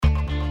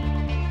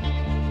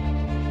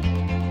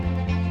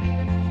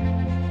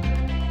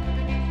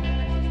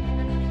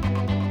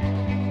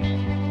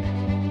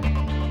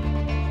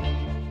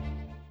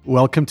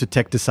Welcome to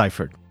Tech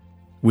Deciphered.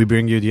 We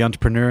bring you the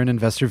entrepreneur and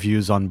investor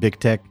views on big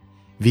tech,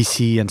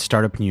 VC and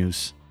startup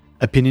news,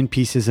 opinion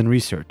pieces and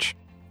research.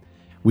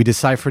 We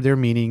decipher their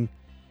meaning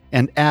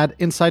and add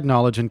inside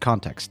knowledge and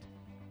context.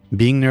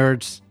 Being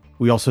nerds,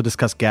 we also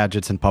discuss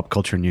gadgets and pop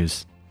culture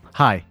news.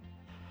 Hi,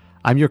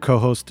 I'm your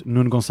co-host,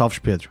 Nuno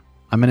Gonçalves Pedro.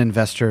 I'm an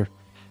investor,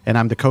 and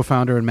I'm the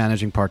co-founder and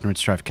managing partner at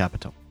Strive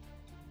Capital.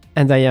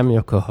 And I am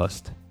your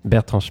co-host,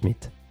 Bertrand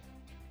Schmitt,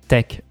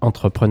 tech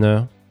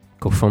entrepreneur,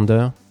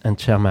 co-founder, and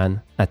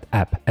chairman at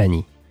App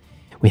Annie.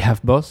 We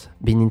have both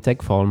been in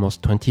tech for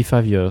almost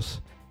 25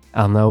 years,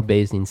 are now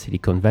based in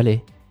Silicon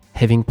Valley,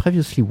 having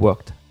previously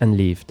worked and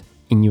lived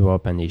in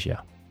Europe and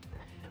Asia.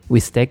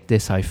 With Tech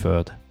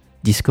Deciphered,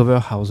 discover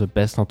how the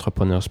best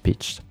entrepreneurs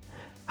pitch,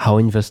 how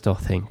investors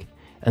think,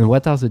 and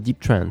what are the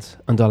deep trends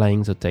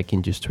underlying the tech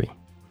industry.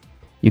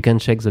 You can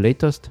check the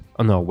latest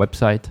on our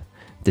website,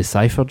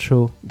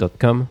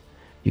 decipheredshow.com.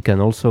 You can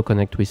also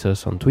connect with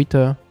us on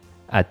Twitter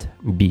at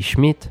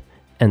bschmidt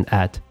and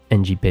at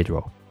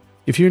ngpedro.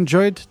 If you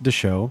enjoyed the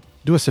show,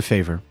 do us a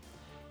favor.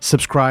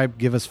 Subscribe,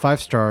 give us 5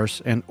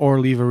 stars, and or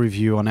leave a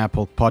review on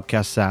Apple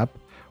Podcasts app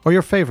or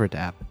your favorite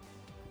app.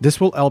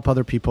 This will help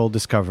other people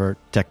discover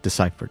Tech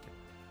Deciphered.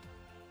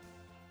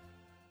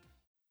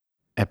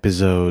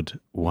 Episode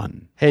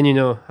 1. Hey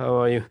Nuno, how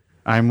are you?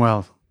 I'm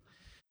well.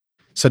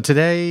 So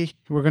today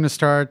we're going to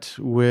start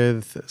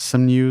with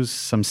some news,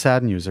 some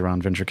sad news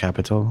around venture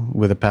capital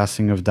with the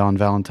passing of Don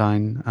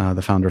Valentine,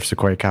 the founder of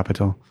Sequoia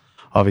Capital.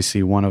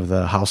 Obviously one of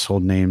the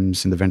household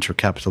names in the venture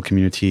capital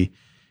community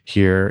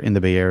here in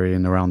the Bay Area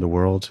and around the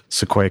world.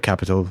 Sequoia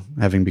Capital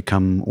having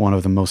become one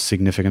of the most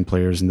significant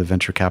players in the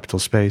venture capital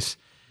space.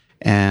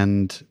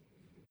 And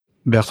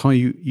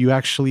Bertrand, you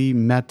actually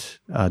met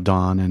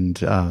Don, and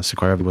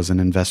Sequoia was an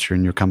investor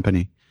in your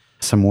company.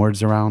 Some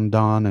words around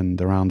Don and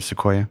around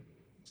Sequoia?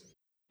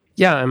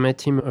 Yeah, I met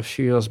him a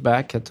few years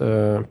back at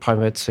a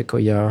private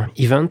Sequoia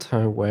event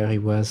where he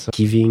was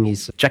giving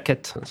his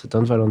jacket, the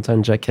Don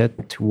Valentine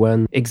jacket, to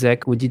one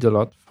exec who did a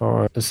lot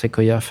for the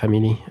Sequoia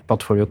family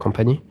portfolio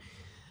company.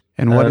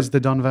 And what is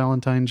the Don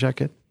Valentine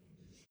jacket?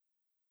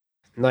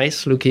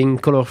 Nice looking,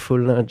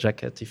 colorful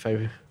jacket, if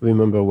I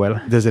remember well.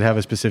 Does it have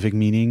a specific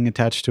meaning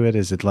attached to it?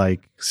 Is it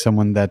like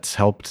someone that's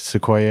helped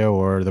Sequoia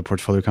or the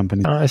portfolio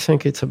company? I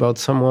think it's about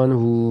someone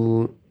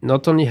who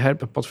not only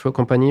helped a portfolio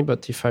company,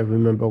 but if I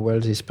remember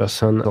well, this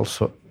person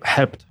also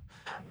helped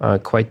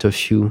quite a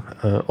few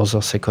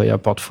other Sequoia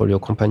portfolio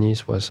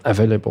companies, was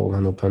available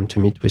and open to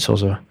meet with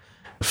other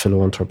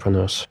fellow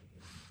entrepreneurs.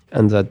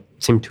 And that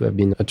seemed to have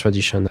been a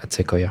tradition at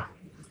Sequoia.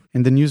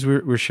 And the news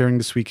we're sharing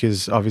this week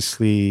is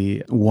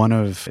obviously one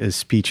of his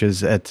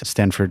speeches at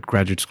Stanford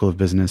Graduate School of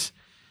Business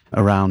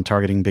around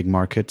targeting big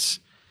markets.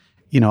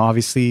 You know,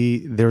 obviously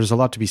there's a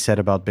lot to be said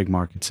about big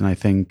markets. And I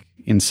think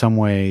in some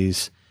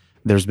ways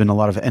there's been a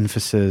lot of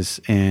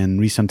emphasis in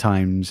recent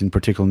times, in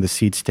particular in the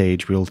seed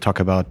stage. We'll talk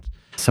about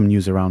some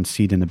news around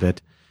seed in a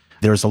bit.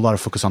 There's a lot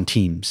of focus on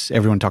teams.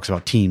 Everyone talks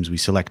about teams. We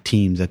select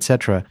teams,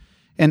 etc.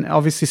 And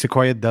obviously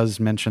Sequoia does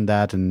mention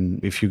that.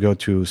 And if you go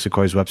to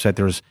Sequoia's website,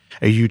 there's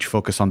a huge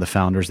focus on the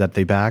founders that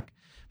they back.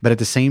 But at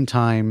the same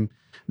time,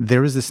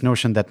 there is this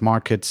notion that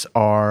markets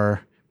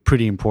are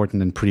pretty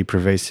important and pretty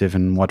pervasive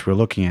in what we're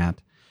looking at.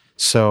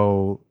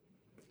 So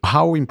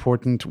how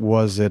important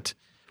was it,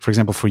 for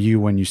example, for you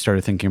when you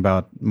started thinking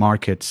about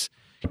markets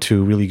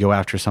to really go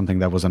after something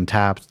that was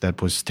untapped,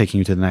 that was taking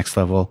you to the next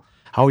level?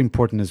 How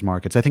important is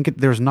markets? I think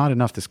there's not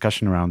enough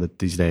discussion around it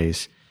these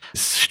days.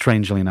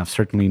 Strangely enough,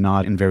 certainly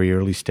not in very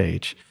early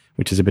stage,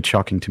 which is a bit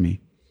shocking to me.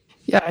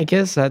 Yeah, I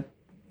guess that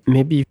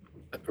maybe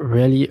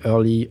really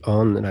early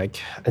on,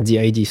 like at the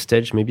ID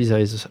stage, maybe there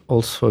is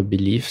also a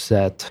belief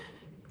that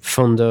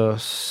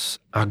founders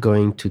are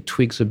going to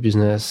tweak the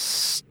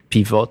business,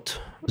 pivot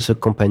the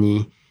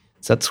company.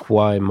 That's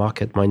why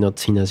market might not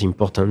seem as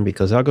important,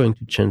 because they're going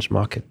to change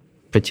market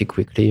pretty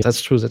quickly.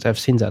 That's true that I've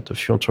seen that a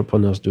few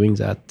entrepreneurs doing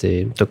that.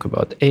 They talk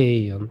about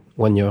A, and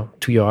 1 year,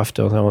 2 years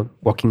after, they're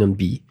working on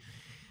B.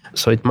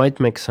 So it might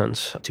make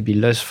sense to be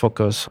less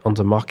focused on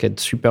the market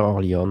super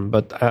early on.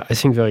 But I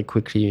think very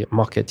quickly,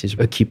 market is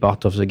a key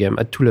part of the game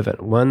at 2 levels.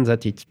 One,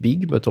 that it's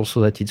big, but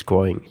also that it's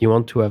growing. You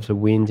want to have the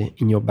wind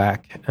in your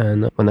back.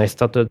 And when I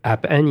started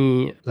App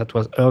Annie, that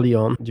was early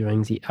on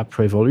during the app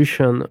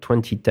revolution,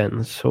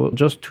 2010. So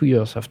just 2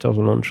 years after the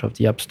launch of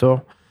the App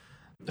Store.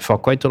 For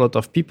quite a lot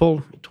of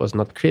people, it was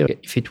not clear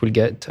if it will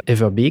get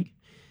ever big.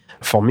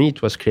 For me,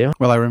 it was clear.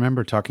 Well, I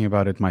remember talking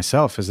about it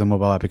myself as the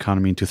mobile app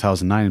economy in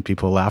 2009, and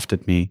people laughed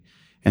at me.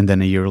 And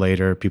then a year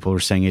later, people were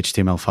saying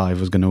HTML5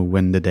 was going to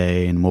win the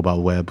day and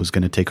mobile web was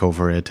going to take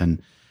over it.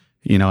 And,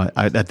 you know,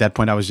 at that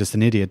point, I was just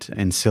an idiot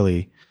and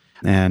silly.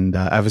 And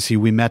obviously,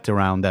 we met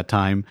around that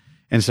time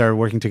and started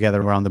working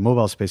together around the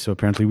mobile space. So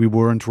apparently, we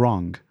weren't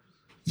wrong.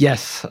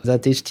 Yes,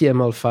 that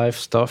HTML5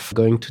 stuff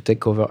going to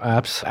take over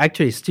apps.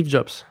 Actually, Steve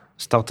Jobs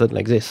started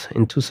like this.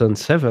 In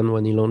 2007,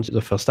 when he launched the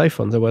first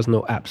iPhone, there was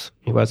no apps.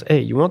 It was, hey,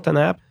 you want an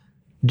app?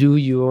 Do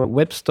your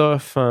web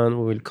stuff, and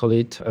we will call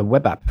it a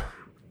web app.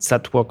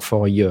 That worked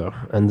for a year.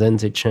 And then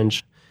they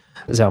changed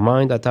their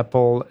mind at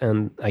Apple,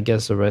 and I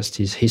guess the rest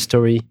is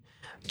history.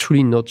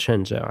 Truly no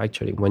change there,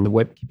 actually. When the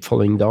web keeps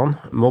falling down,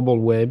 mobile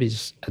web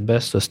is at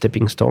best a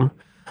stepping stone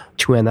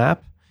to an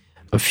app.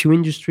 A few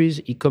industries,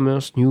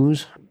 e-commerce,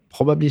 news,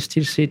 probably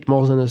still see it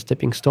more than a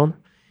stepping stone.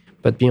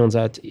 But beyond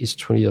that, it's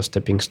truly a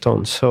stepping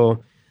stone.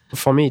 So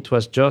for me, it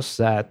was just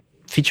that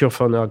feature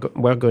phones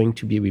were going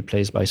to be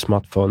replaced by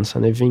smartphones.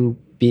 And having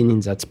been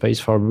in that space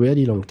for a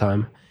really long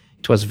time,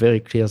 it was very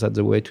clear that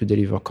the way to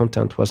deliver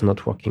content was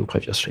not working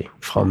previously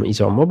from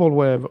either mobile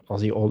web or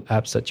the old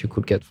apps that you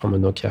could get from a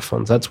Nokia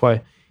phone. That's why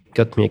it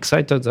got me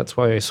excited. That's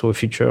why I saw a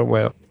future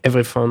where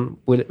every phone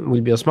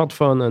will be a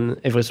smartphone and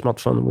every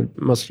smartphone will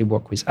mostly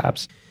work with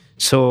apps.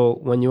 So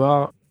when you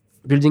are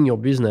building your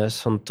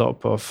business on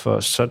top of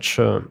such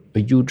a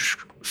huge,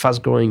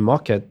 fast-growing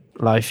market,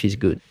 life is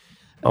good,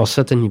 or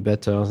certainly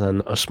better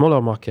than a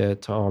smaller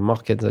market or a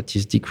market that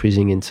is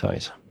decreasing in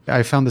size.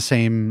 I found the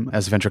same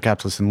as a venture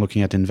capitalist in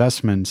looking at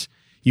investments.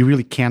 You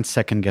really can't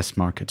second guess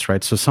markets,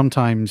 right? So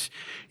sometimes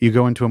you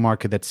go into a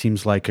market that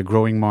seems like a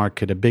growing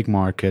market, a big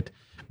market,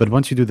 but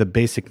once you do the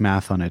basic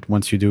math on it,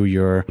 once you do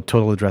your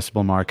total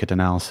addressable market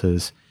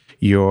analysis,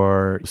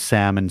 your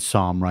SAM and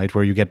SOM, right,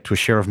 where you get to a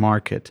share of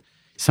market,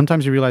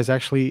 sometimes you realize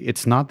actually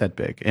it's not that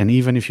big. And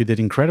even if you did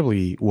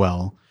incredibly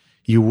well,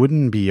 you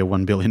wouldn't be a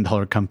 $1 billion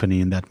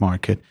company in that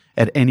market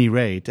at any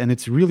rate. And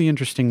it's really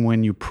interesting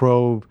when you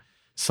probe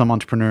some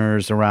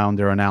entrepreneurs around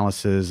their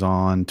analysis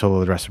on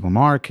total addressable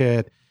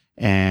market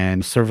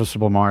and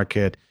serviceable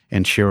market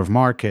and share of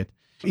market.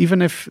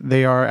 Even if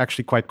they are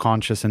actually quite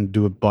conscious and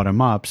do it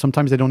bottom up,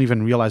 sometimes they don't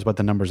even realize what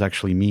the numbers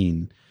actually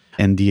mean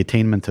and the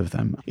attainment of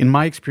them. In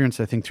my experience,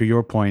 I think to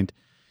your point,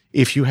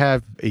 if you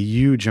have a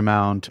huge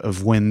amount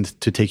of wind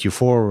to take you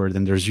forward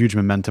and there's huge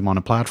momentum on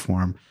a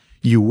platform,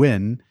 you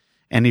win.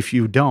 And if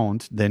you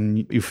don't,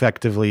 then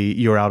effectively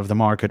you're out of the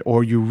market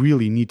or you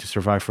really need to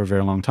survive for a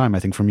very long time. I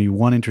think for me,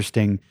 one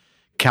interesting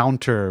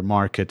counter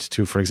market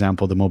to, for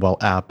example, the mobile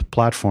app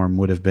platform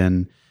would have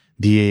been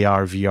the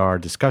AR,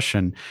 VR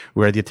discussion,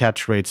 where the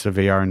attach rates of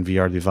AR and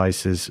VR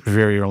devices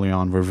very early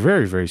on were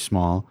very, very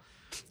small.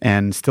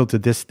 And still to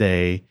this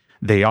day,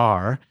 they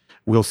are.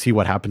 We'll see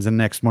what happens in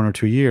the next 1 or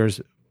 2 years.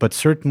 But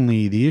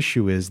certainly the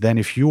issue is then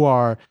if you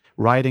are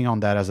riding on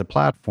that as a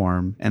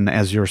platform and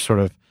as your sort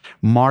of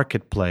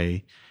market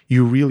play,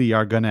 you really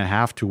are going to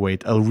have to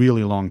wait a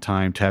really long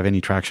time to have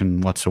any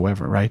traction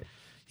whatsoever, right?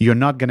 You're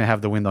not going to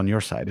have the wind on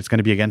your side. It's going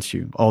to be against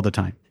you all the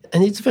time.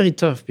 And it's very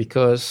tough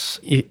because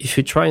if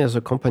you try as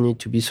a company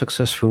to be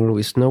successful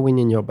with no wind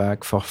in your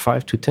back for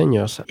 5 to 10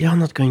 years, you're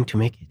not going to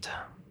make it.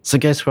 The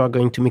guys who are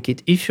going to make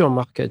it, if your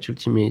market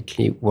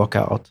ultimately work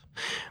out,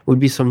 will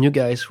be some new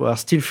guys who are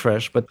still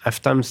fresh, but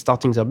have time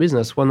starting their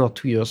business 1 or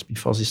 2 years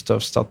before this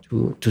stuff start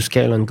to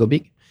scale and go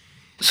big.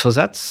 So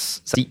that's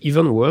the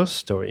even worse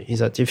story, is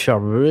that if you're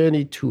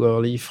really too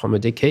early from a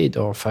decade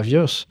or 5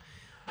 years,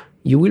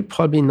 you will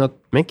probably not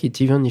make it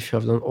even if you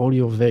have done all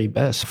your very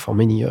best for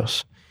many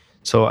years.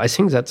 So I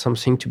think that's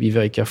something to be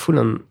very careful.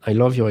 And I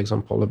love your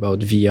example about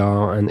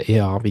VR and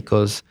AR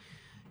because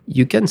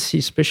you can see,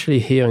 especially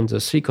here in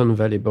the Silicon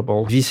Valley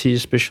bubble,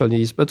 VCs,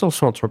 specialists, but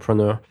also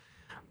entrepreneurs,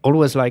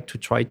 always like to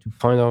try to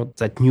find out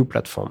that new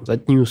platform,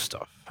 that new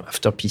stuff.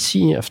 After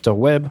PC, after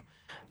web,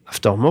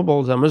 after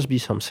mobile, there must be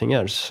something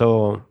else.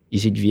 So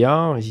is it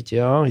VR? Is it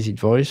AR? Is it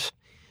voice?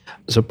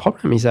 The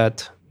problem is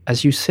that,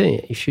 as you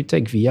say, if you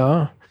take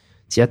VR,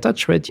 the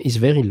attach rate is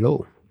very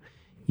low.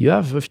 You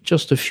have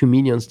just a few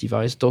millions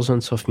devices,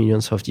 dozens of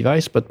millions of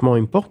devices, but more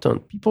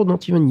important, people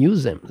don't even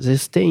use them. They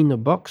stay in a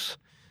box.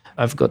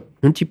 I've got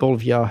multiple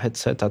VR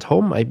headsets at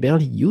home. I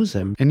barely use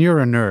them. And you're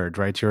a nerd,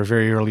 right? You're a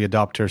very early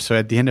adopter. So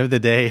at the end of the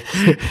day...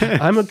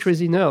 I'm a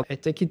crazy nerd. I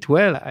take it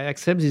well. I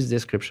accept this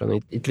description.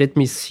 It let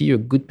me see a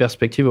good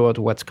perspective about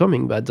what's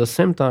coming. But at the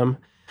same time,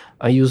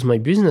 I use my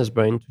business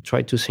brain to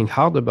try to think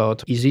hard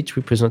about, is it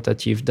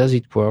representative? Does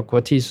it work?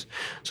 What is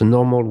the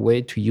normal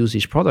way to use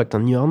this product?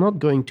 And you are not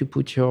going to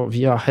put your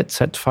VR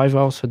headset 5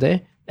 hours a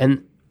day.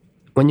 And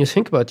when you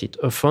think about it,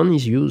 a phone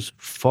is used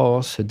 4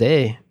 hours a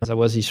day. There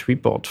was this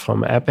report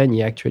from App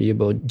Annie actually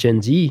about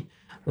Gen Z,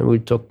 and we'll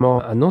talk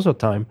more another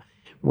time,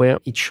 where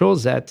it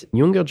shows that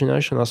younger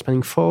generation are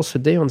spending 4 hours a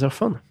day on their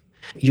phone.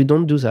 You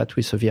don't do that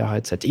with a VR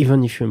headset,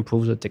 even if you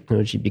improve the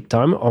technology big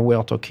time, or we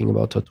are talking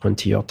about a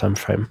 20-year time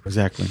frame.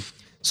 Exactly.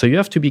 So you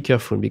have to be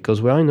careful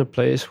because we're in a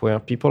place where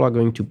people are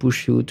going to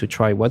push you to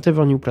try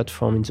whatever new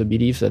platform in the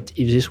belief that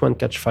if this one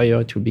catch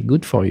fire, it will be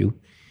good for you.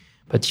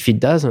 But if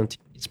it doesn't,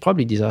 it's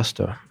probably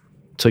disaster.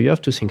 So you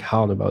have to think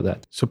hard about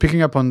that. So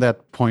picking up on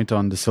that point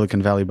on the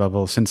Silicon Valley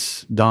bubble,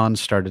 since Don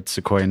started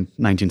Sequoia in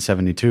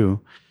 1972,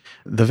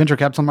 the venture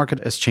capital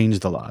market has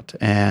changed a lot,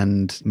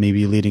 and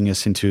maybe leading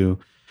us into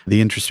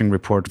the interesting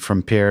report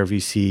from Pear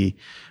VC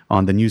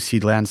on the new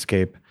seed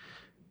landscape.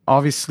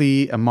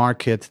 Obviously, a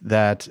market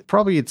that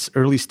probably its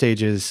early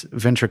stages,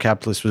 venture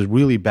capitalists was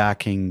really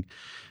backing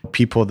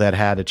people that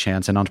had a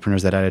chance and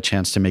entrepreneurs that had a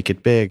chance to make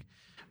it big,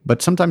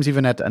 but sometimes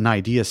even at an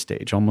idea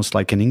stage, almost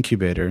like an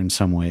incubator in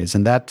some ways.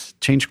 And that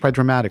changed quite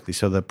dramatically.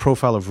 So the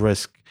profile of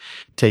risk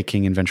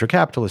taking in venture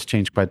capital has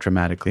changed quite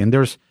dramatically. And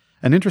there's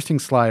an interesting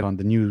slide on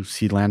the new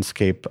seed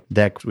landscape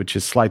deck, which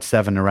is slide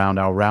 7, around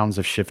our rounds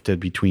have shifted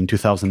between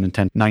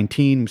 2010 and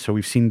 19. So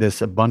we've seen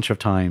this a bunch of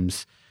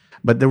times.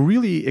 But the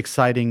really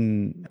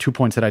exciting 2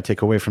 points that I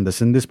take away from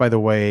this, and this, by the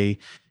way,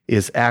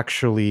 is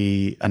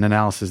actually an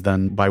analysis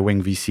done by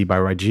Wing VC, by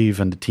Rajiv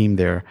and the team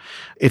there.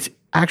 It's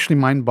actually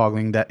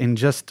mind-boggling that in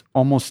just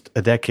almost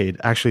a decade,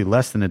 actually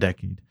less than a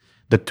decade,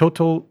 the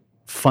total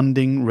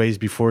funding raised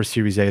before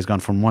Series A has gone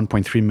from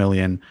 1.3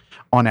 million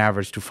on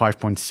average to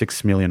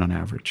 5.6 million on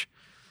average.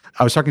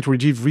 I was talking to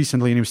Rajiv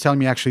recently, and he was telling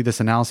me actually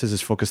this analysis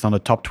is focused on the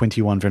top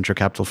 21 venture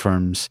capital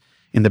firms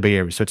in the Bay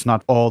Area. So it's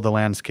not all the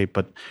landscape,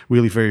 but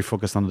really very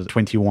focused on the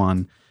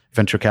 21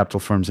 venture capital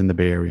firms in the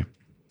Bay Area.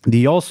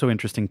 The also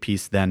interesting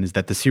piece then is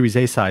that the Series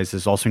A size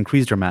has also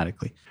increased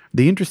dramatically.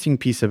 The interesting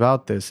piece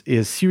about this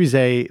is Series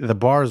A, the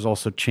bar has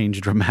also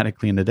changed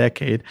dramatically in a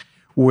decade,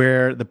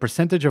 where the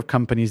percentage of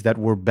companies that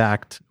were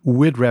backed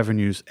with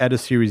revenues at a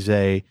Series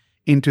A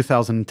in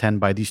 2010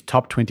 by these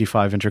top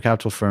 25 venture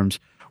capital firms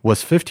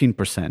was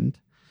 15%.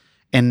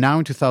 And now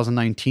in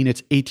 2019,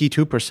 it's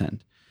 82%.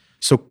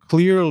 So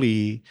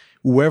clearly,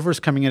 whoever's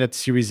coming in at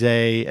Series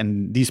A,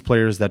 and these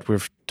players that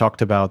we've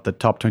talked about, the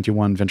top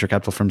 21 venture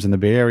capital firms in the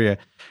Bay Area,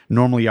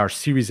 normally are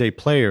Series A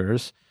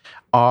players,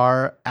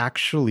 are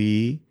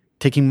actually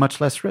taking much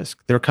less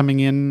risk. They're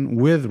coming in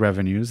with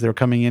revenues. They're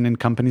coming in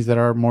companies that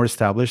are more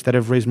established, that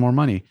have raised more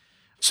money.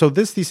 So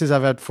this thesis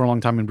I've had for a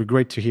long time, and it'd be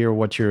great to hear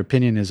what your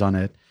opinion is on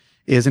it,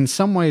 is in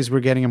some ways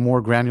we're getting a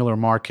more granular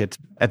market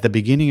at the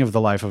beginning of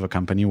the life of a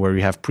company, where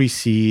you have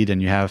pre-seed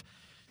and you have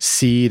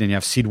seed and you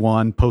have seed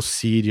 1,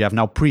 post-seed, you have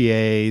now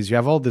pre-A's, you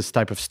have all this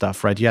type of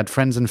stuff, right? You had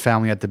friends and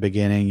family at the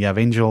beginning, you have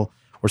angel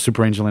or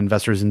super angel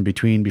investors in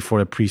between before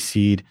the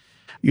pre-seed.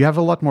 You have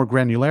a lot more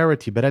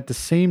granularity, but at the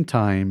same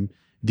time,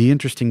 the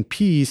interesting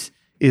piece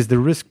is the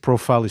risk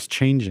profile is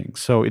changing.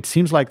 So it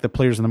seems like the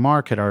players in the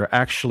market are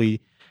actually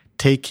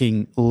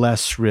taking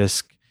less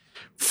risk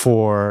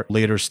for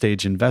later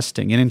stage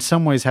investing. And in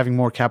some ways, having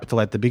more capital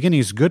at the beginning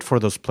is good for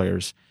those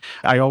players.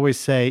 I always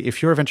say,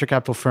 if you're a venture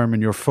capital firm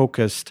and you're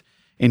focused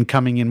in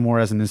coming in more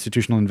as an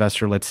institutional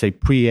investor, let's say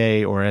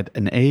pre-A or at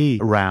an A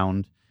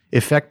round,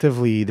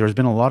 effectively, there's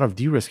been a lot of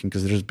de-risking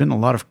because there's been a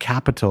lot of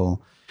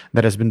capital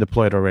that has been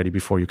deployed already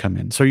before you come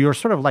in. So you're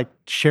sort of like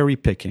cherry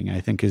picking,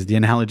 I think is the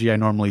analogy I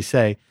normally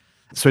say.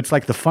 So it's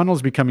like the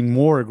funnel's becoming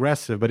more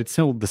aggressive, but it's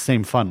still the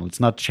same funnel.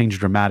 It's not changed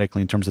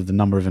dramatically in terms of the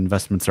number of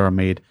investments that are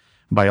made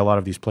by a lot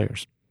of these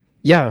players.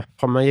 Yeah,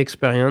 from my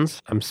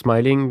experience, I'm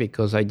smiling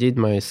because I did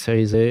my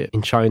Series A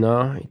in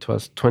China. It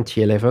was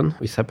 2011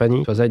 with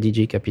Sapani. It was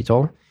IDG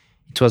Capital.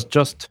 It was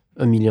just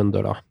 $1 million.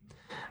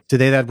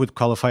 Today, that would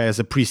qualify as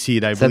a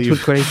pre-seed, I believe. That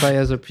would qualify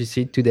as a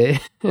pre-seed today.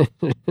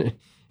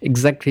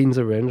 Exactly in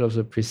the range of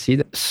the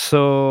pre-seed.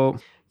 So,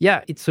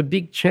 yeah, it's a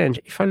big change.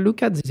 If I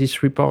look at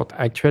this report,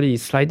 actually,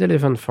 slide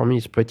 11 for me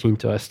is pretty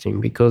interesting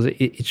because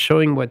it's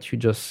showing what you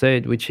just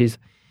said, which is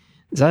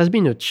there has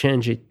been a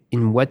change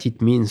in what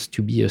it means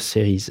to be a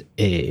Series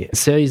A.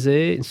 Series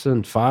A, in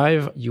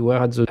 2005, you were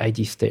at the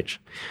ID stage.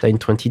 In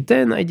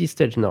 2010, ID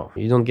stage, no.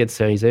 You don't get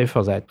Series A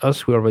for that.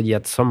 Us, we already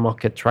had some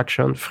market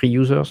traction, free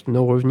users,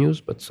 no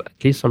revenues, but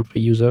at least some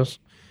free users.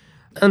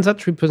 And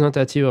that's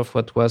representative of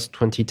what was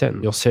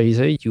 2010. Your Series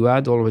A, you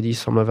had already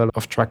some level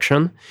of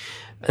traction.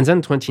 And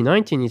then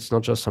 2019, it's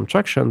not just some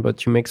traction,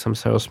 but you make some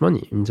serious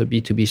money. In the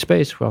B2B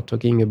space, we're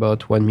talking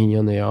about 1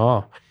 million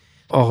ARR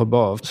or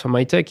above. So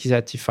my take is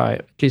that if I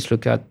at least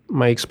look at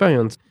my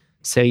experience,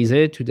 Series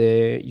A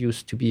today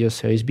used to be a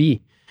Series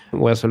B,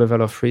 where the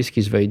level of risk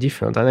is very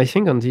different. And I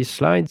think on these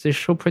slides, they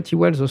show pretty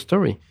well the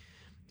story.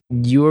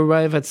 You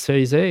arrive at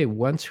Series A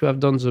once you have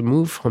done the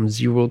move from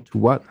 0 to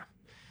 1,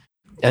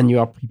 and you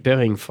are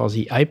preparing for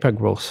the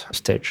hypergrowth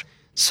stage.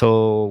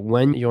 So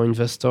when your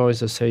investor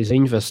is a Series A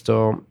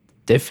investor,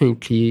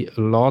 definitely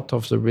a lot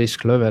of the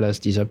risk level has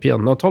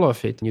disappeared. Not all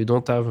of it. You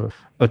don't have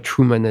a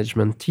true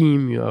management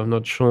team. You have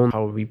not shown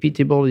how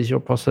repeatable is your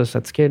process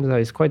at scale. There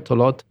is quite a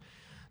lot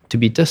to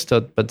be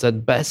tested, but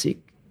that basic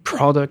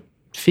product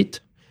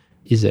fit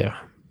is there.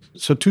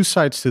 So 2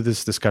 sides to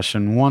this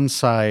discussion. One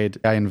side,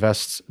 I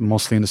invest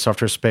mostly in the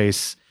software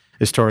space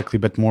historically,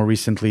 but more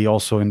recently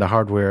also in the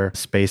hardware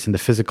space, in the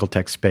physical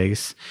tech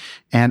space.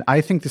 And I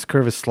think this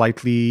curve is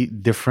slightly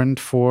different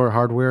for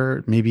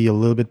hardware, maybe a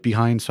little bit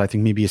behind. So I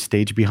think maybe a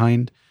stage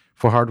behind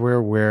for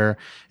hardware, where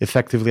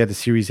effectively at the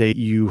Series A,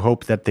 you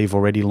hope that they've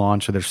already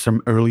launched. So there's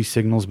some early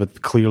signals,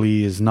 but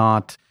clearly is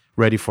not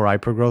ready for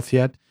hypergrowth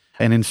yet.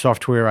 And in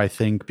software, I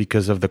think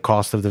because of the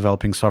cost of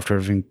developing software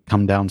having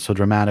come down so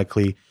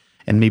dramatically,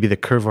 and maybe the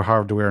curve of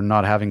hardware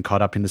not having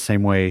caught up in the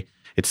same way,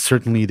 it's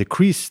certainly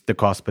decreased the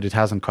cost, but it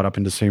hasn't caught up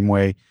in the same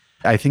way.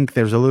 I think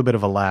there's a little bit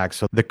of a lag.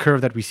 So the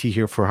curve that we see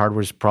here for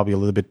hardware is probably a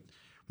little bit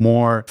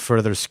more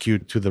further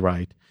skewed to the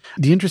right.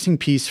 The interesting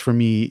piece for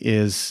me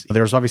is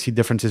there's obviously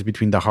differences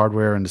between the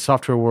hardware and the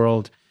software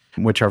world,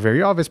 which are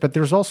very obvious, but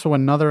there's also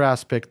another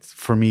aspect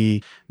for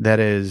me that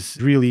is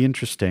really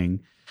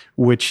interesting,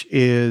 which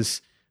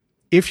is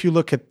if you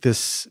look at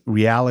this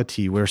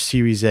reality where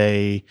Series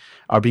A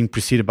are being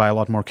preceded by a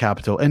lot more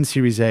capital and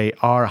Series A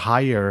are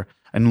higher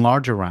in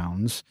larger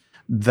rounds,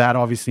 that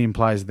obviously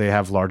implies they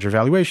have larger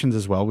valuations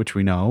as well, which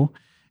we know.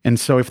 And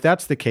so if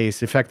that's the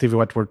case, effectively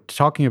what we're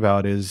talking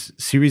about is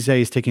Series A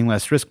is taking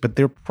less risk, but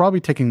they're probably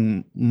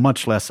taking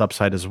much less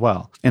upside as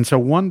well. And so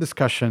one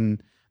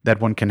discussion that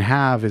one can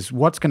have is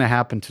what's going to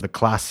happen to the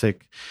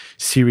classic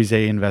Series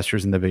A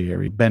investors in the Bay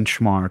Area,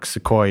 Benchmark,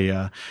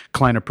 Sequoia,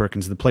 Kleiner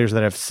Perkins, the players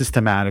that have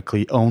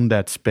systematically owned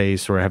that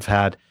space or have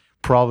had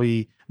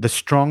probably the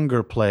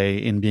stronger play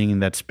in being in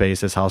that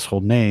space as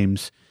household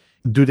names.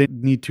 Do they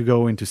need to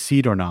go into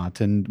seed or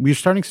not? And we're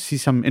starting to see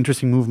some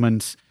interesting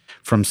movements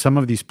from some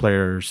of these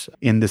players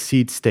in the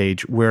seed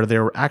stage where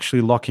they're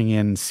actually locking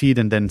in seed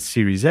and then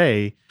Series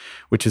A,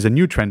 which is a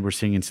new trend we're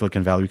seeing in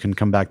Silicon Valley. We can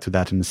come back to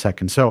that in a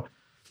second. So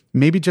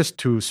maybe just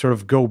to sort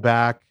of go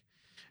back,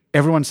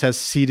 everyone says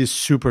seed is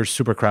super,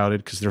 super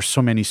crowded because there's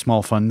so many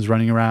small funds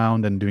running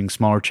around and doing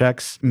smaller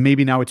checks.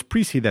 Maybe now it's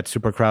pre-seed that's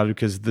super crowded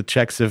because the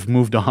checks have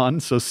moved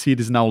on. So seed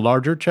is now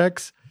larger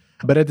checks.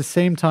 But at the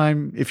same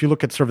time, if you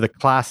look at sort of the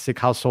classic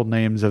household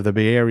names of the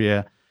Bay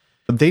Area,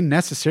 they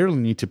necessarily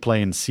need to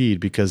play in seed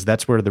because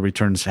that's where the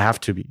returns have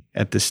to be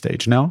at this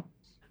stage, no?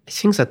 I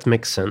think that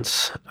makes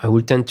sense. I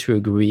would tend to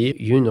agree.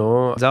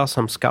 There are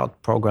some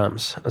scout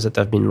programs that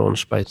have been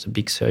launched by the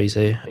big Series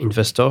A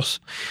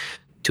investors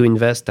to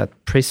invest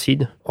at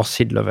pre-seed or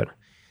seed level.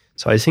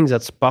 So I think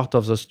that's part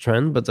of this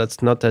trend, but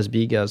that's not as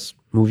big as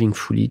moving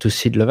fully to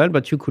seed level.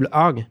 But you could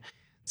argue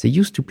they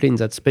used to play in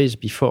that space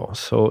before.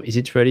 So is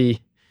it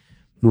really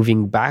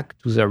moving back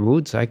to their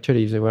roots?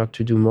 Actually, if they were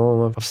to do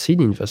more of seed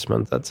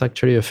investment, that's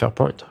actually a fair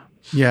point.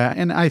 Yeah,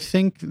 and I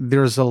think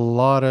there's a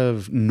lot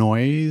of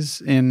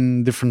noise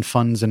in different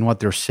funds and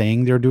what they're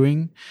saying they're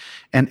doing.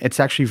 And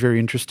it's actually very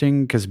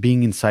interesting because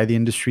being inside the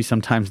industry,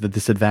 sometimes the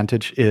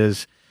disadvantage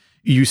is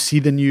you see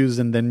the news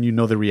and then you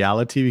know the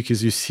reality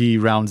because you see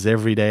rounds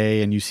every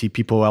day and you see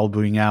people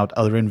elbowing out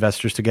other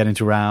investors to get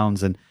into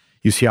rounds and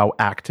you see how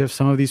active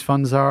some of these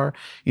funds are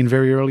in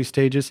very early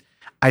stages.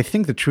 I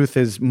think the truth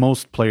is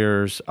most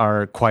players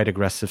are quite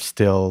aggressive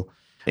still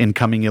in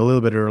coming a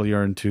little bit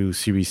earlier into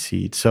Series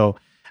Seed. So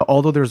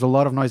although there's a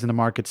lot of noise in the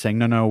market saying,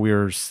 no,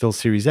 we're still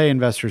Series A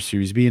investors,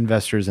 Series B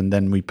investors, and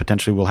then we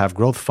potentially will have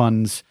growth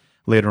funds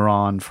later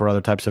on for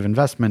other types of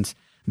investments,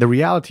 the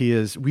reality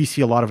is we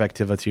see a lot of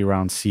activity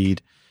around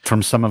seed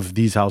from some of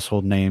these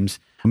household names.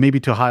 Maybe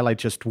to highlight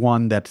just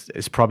one that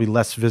is probably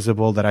less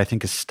visible that I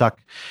think is stuck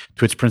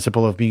to its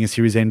principle of being a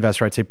Series A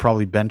investor, I'd say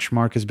probably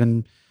Benchmark has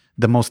been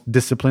the most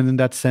disciplined in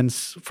that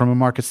sense from a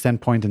market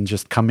standpoint and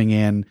just coming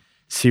in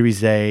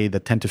Series A, the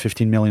 $10 to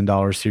 $15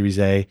 million Series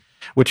A,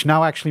 which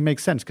now actually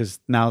makes sense because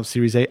now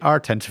Series A are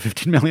 $10 to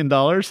 $15 million.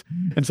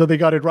 And so they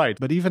got it right.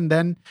 But even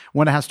then,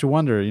 one has to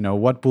wonder,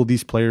 what will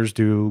these players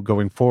do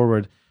going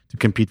forward to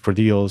compete for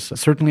deals?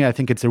 Certainly, I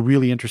think it's a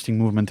really interesting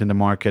movement in the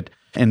market.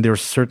 And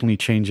there's certainly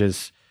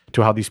changes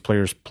to how these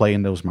players play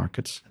in those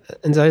markets.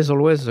 And there is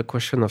always the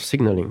question of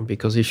signaling,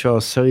 because if you're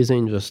a Series A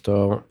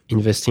investor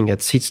investing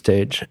at seed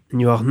stage,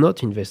 and you are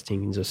not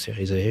investing in the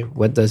Series A,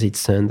 what does it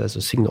send as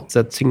a signal?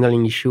 That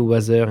signaling issue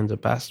was there in the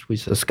past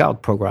with the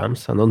scout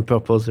programs, and on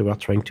purpose, they were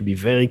trying to be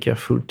very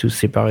careful to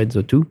separate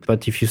the two.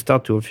 But if you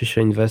start to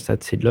officially invest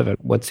at seed level,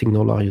 what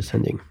signal are you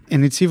sending?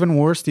 And it's even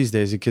worse these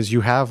days because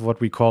you have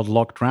what we call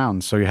locked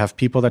rounds. So you have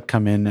people that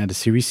come in at a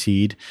Series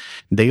Seed,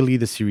 they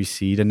lead the Series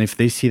Seed, and if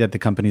they see that the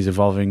company is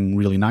evolving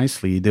really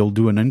nicely, they'll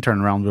do an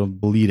intern round,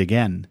 they'll lead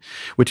again,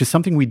 which is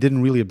something we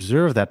didn't really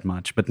observe that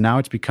much. But now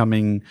it's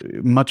becoming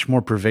much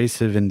more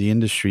pervasive in the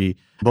industry,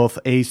 both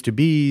A's to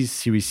B's,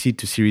 Series C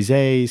to Series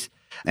A's.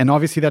 And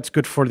obviously that's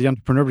good for the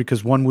entrepreneur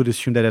because one would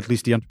assume that at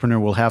least the entrepreneur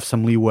will have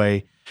some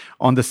leeway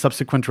on the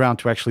subsequent round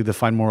to actually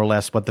define more or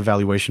less what the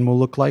valuation will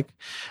look like.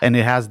 And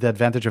it has the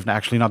advantage of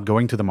actually not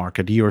going to the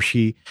market. He or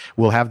she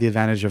will have the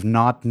advantage of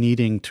not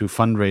needing to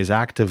fundraise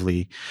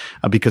actively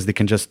because they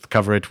can just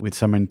cover it with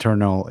some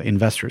internal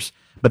investors.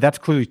 But that's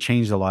clearly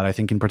changed a lot, I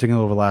think, in particular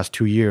over the last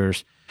 2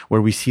 years,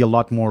 where we see a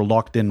lot more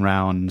locked-in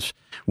rounds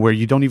where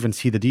you don't even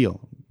see the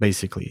deal,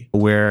 basically,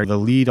 where the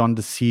lead on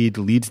the seed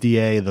leads the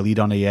A, the lead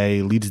on the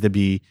A leads the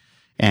B,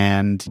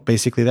 and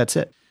basically that's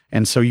it.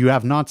 And so you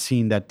have not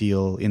seen that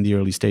deal in the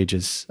early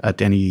stages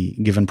at any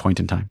given point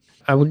in time.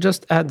 I would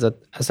just add that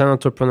as an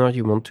entrepreneur,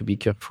 you want to be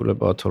careful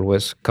about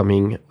always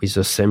coming with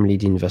the same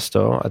lead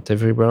investor at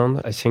every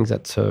round. I think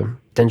that's a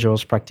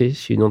dangerous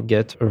practice. You don't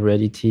get a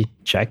reality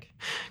check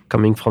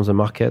coming from the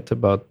market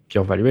about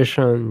your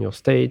valuation, your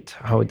state,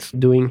 how it's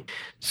doing.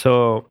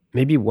 So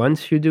maybe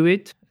once you do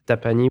it,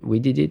 Tapani, we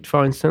did it,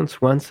 for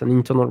instance, once an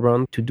internal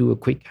round to do a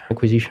quick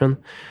acquisition.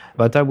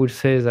 But I would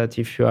say that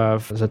if you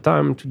have the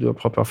time to do a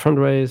proper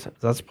fundraise,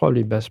 that's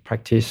probably best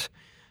practice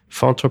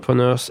for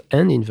entrepreneurs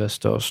and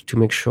investors to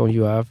make sure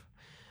you have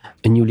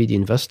a new lead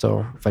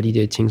investor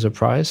validating the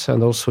price.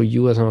 And also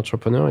you as an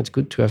entrepreneur, it's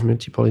good to have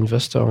multiple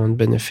investors and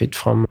benefit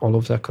from all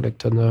of their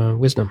collected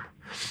wisdom.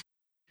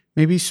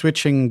 Maybe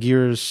switching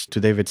gears to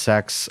David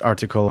Sachs'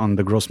 article on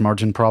the gross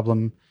margin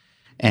problem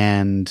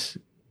and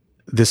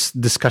this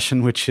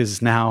discussion, which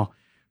is now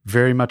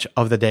very much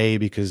of the day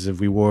because of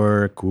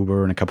WeWork,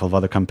 Uber, and a couple of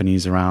other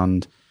companies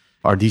around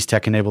Are these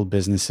tech-enabled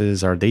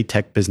businesses? Are they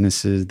tech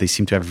businesses? They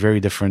seem to have very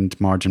different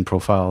margin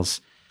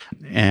profiles.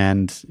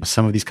 And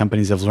some of these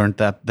companies have learned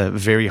that the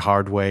very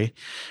hard way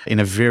in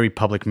a very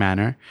public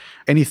manner.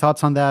 Any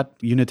thoughts on that?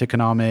 Unit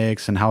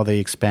economics and how they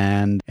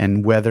expand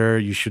and whether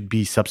you should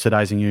be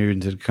subsidizing your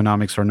unit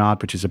economics or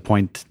not, which is a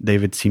point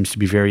David seems to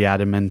be very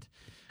adamant,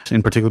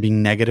 in particular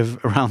being negative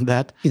around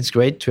that. It's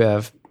great to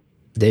have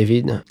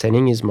David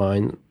telling his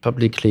mind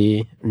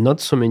publicly.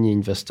 Not so many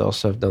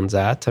investors have done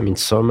that. I mean,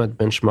 some at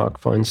Benchmark,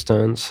 for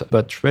instance,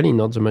 but really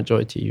not the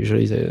majority.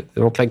 Usually they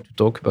don't like to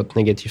talk about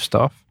negative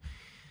stuff.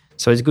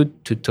 So it's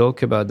good to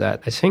talk about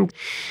that. I think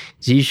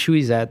the issue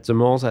is that the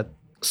more that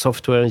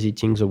software is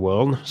eating the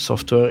world,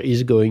 software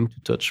is going to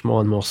touch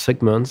more and more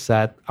segments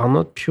that are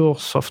not pure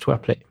software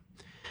play.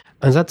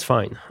 And that's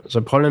fine.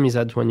 The problem is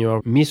that when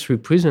you're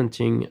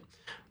misrepresenting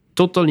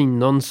totally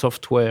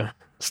non-software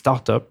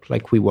startup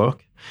like WeWork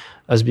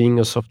as being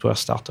a software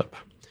startup.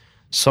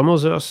 Some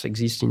others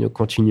exist in a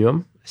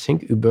continuum. I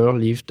think Uber,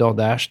 Lyft,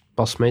 DoorDash,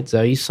 Postmates,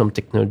 there is some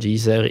technology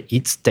there.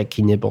 It's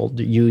tech-enabled.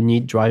 You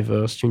need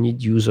drivers, you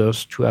need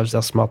users to have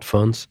their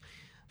smartphones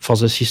for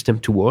the system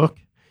to work.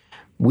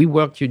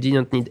 WeWork, you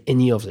didn't need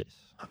any of this.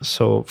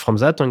 So from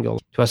that angle,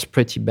 it was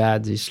pretty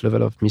bad, this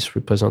level of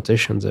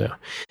misrepresentation there.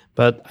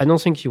 But I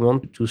don't think you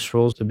want to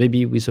throw the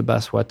baby with the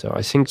bathwater.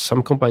 I think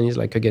some companies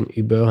like, again,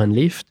 Uber and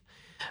Lyft,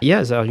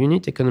 yeah, their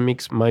unit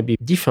economics might be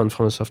different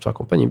from a software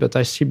company, but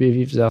I still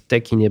believe they're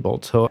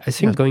tech-enabled. So I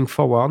think going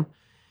forward,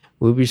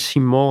 we will see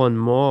more and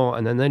more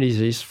an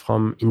analysis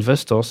from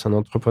investors and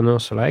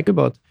entrepreneurs alike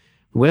about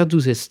where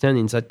do they stand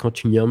in that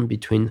continuum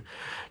between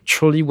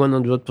truly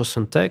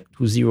 100% tech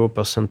to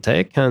 0%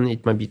 tech. And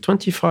it might be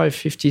 25,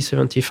 50,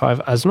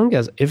 75, as long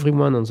as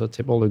everyone on the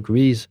table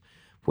agrees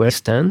where they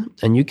stand.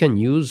 And you can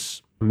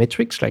use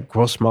metrics like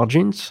gross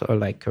margins or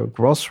like a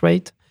growth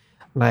rate,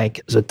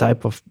 like the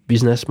type of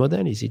business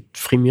model. Is it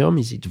freemium?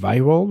 Is it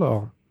viral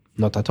or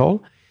not at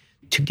all?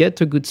 To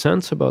get a good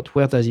sense about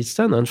where does it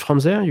stand. And from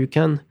there, you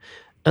can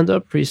end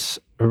up with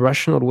a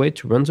rational way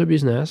to run the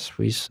business,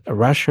 with a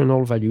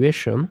rational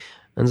valuation.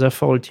 And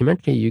therefore,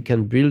 ultimately, you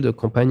can build a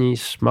company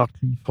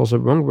smartly for the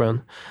long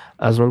run,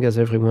 as long as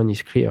everyone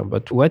is clear.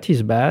 But what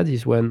is bad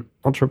is when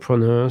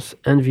entrepreneurs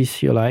and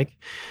VC alike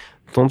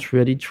don't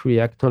really truly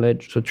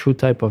acknowledge the true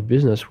type of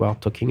business we are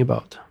talking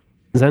about.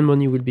 Then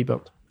money will be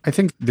burned. I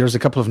think there's a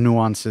couple of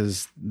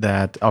nuances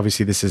that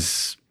obviously this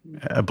is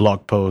a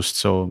blog post,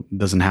 so it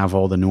doesn't have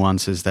all the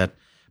nuances that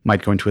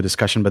might go into a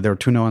discussion, but there are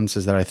two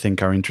nuances that I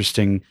think are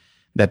interesting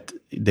that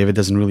David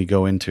doesn't really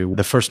go into.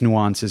 The first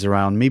nuance is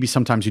around maybe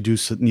sometimes you do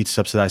need to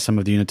subsidize some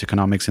of the unit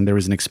economics and there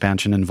is an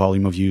expansion in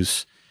volume of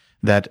use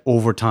that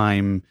over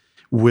time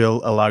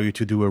will allow you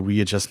to do a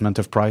readjustment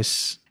of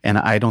price. And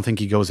I don't think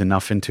he goes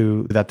enough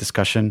into that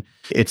discussion.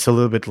 It's a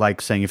little bit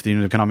like saying if the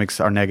unit economics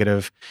are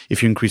negative,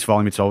 if you increase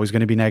volume, it's always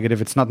going to be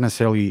negative. It's not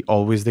necessarily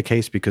always the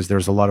case because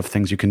there's a lot of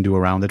things you can do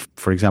around it.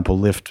 For example,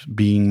 Lyft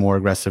being more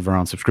aggressive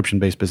around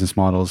subscription-based business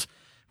models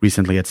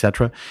recently,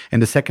 etc.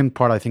 And the second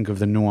part, I think, of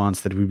the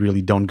nuance that we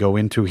really don't go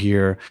into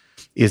here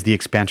is the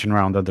expansion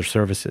around other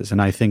services.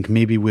 And I think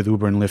maybe with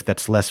Uber and Lyft,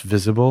 that's less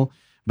visible.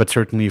 But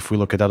certainly if we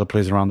look at other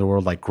places around the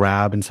world, like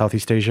Grab in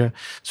Southeast Asia,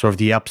 sort of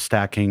the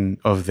upstacking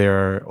of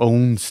their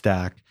own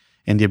stack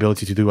and the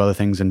ability to do other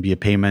things and be a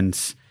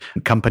payments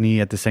company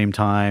at the same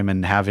time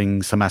and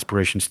having some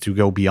aspirations to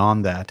go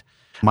beyond that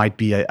might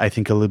be, I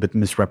think, a little bit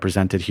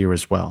misrepresented here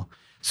as well.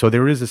 So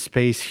there is a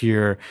space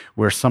here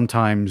where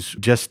sometimes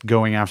just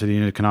going after the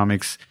unit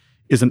economics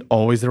isn't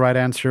always the right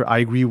answer. I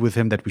agree with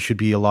him that we should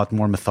be a lot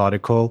more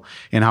methodical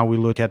in how we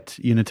look at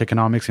unit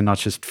economics and not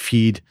just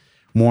feed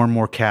more and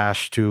more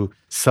cash to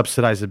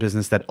subsidize a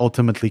business that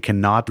ultimately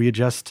cannot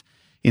readjust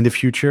in the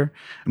future.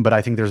 But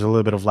I think there's a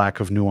little bit of lack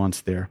of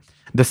nuance there.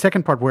 The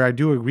second part where I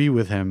do agree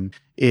with him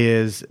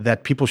is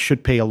that people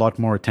should pay a lot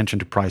more attention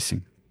to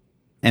pricing.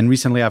 And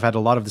recently I've had a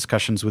lot of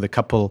discussions with a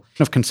couple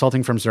of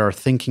consulting firms that are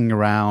thinking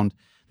around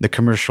the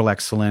commercial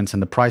excellence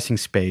and the pricing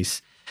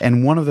space.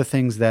 And one of the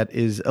things that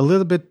is a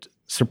little bit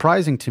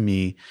surprising to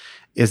me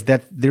is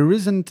that there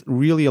isn't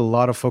really a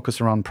lot of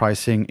focus around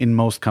pricing in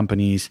most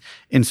companies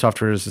in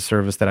software as a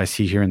service that I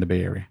see here in the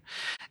Bay Area.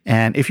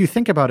 And if you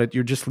think about it,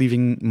 you're just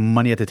leaving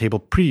money at the table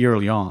pretty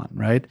early on,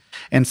 right?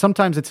 And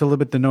sometimes it's a little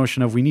bit the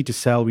notion of we need to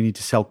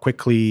sell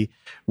quickly.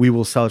 We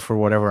will sell it for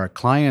whatever our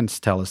clients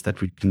tell us that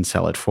we can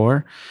sell it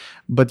for.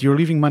 But you're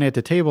leaving money at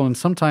the table. And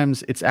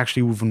sometimes it's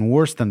actually even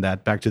worse than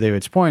that, back to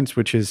David's points,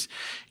 which is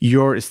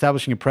you're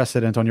establishing a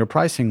precedent on your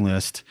pricing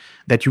list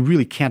that you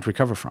really can't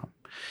recover from.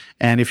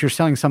 And if you're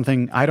selling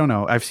something, I don't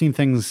know, I've seen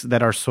things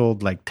that are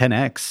sold like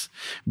 10x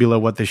below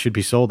what they should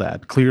be sold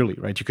at, clearly,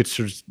 right? You could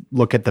sort of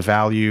look at the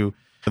value,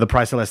 the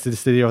price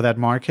elasticity of that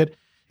market.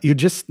 You're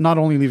just not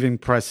only leaving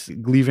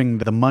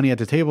the money at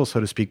the table,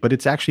 so to speak, but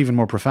it's actually even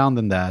more profound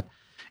than that.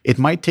 It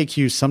might take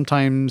you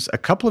sometimes a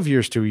couple of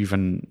years to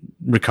even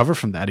recover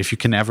from that, if you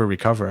can ever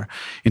recover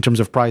in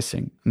terms of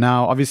pricing.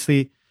 Now,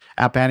 obviously,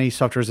 App Annie,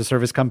 software as a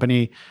service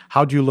company,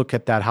 how do you look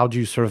at that? How do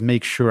you sort of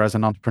make sure as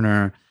an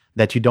entrepreneur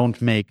that you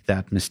don't make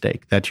that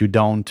mistake, that you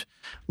don't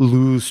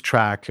lose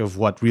track of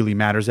what really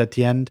matters at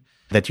the end,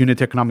 that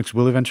unit economics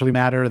will eventually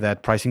matter,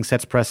 that pricing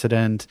sets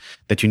precedent,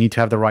 that you need to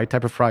have the right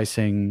type of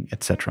pricing,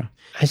 etc.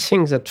 I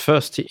think that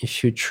first,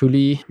 if you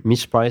truly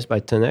misprice by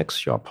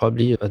 10x, you are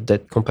probably a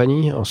dead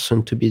company or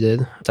soon to be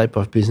dead type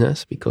of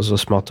business, because the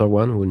smarter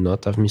one will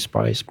not have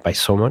mispriced by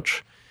so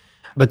much.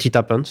 But it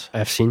happens.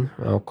 I've seen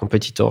our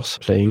competitors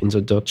playing in the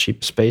dirt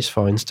cheap space,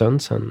 for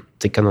instance, and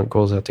they cannot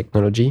grow their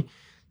technology.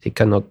 They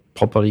cannot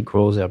properly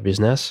grow their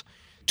business.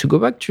 To go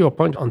back to your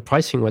point on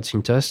pricing, what's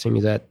interesting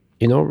is that,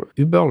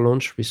 Uber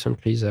launched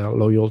recently their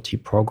loyalty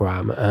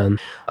program,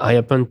 and I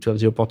happened to have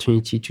the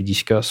opportunity to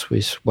discuss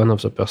with one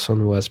of the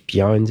person who was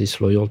behind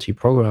this loyalty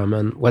program.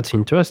 And what's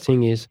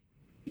interesting is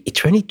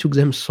it really took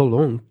them so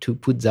long to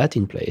put that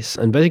in place.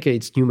 And basically,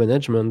 it's new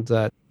management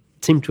that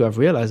seem to have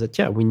realized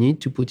that, we need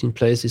to put in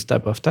place this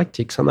type of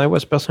tactics. And I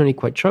was personally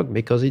quite shocked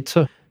because it's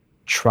a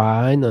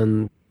tried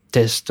and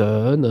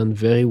tested and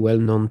very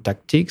well-known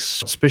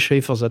tactics,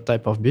 especially for that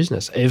type of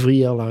business.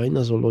 Every airline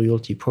has a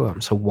loyalty program.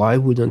 So why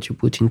wouldn't you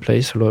put in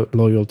place a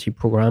loyalty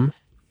program?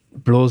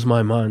 Blows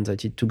my mind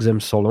that it took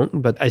them so long,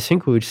 but I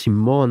think we will see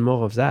more and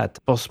more of that.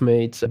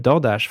 Postmates,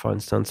 DoorDash, for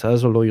instance,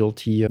 has a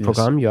loyalty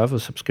program. You have a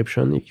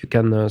subscription you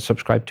can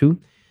subscribe to.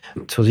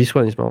 So this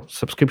one is more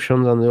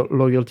subscription than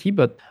loyalty,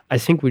 but I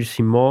think we'll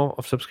see more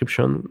of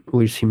subscription,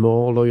 we'll see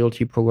more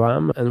loyalty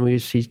program, and we'll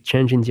see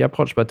change in the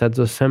approach. But at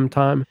the same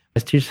time, I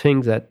still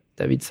think that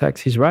David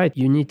Sachs is right.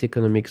 Unit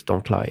economics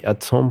don't lie.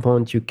 At some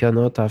point, you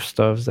cannot have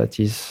stuff that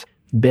is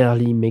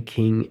barely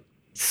making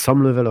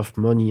some level of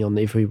money on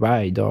every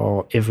ride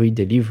or every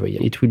delivery.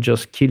 It will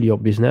just kill your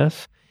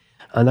business.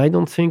 And I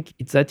don't think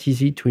it's that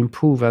easy to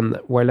improve. And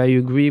while I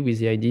agree with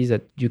the idea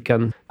that you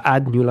can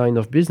add new line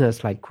of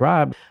business like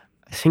Grab,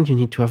 I think you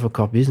need to have a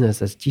core business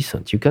that's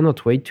decent. You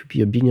cannot wait to be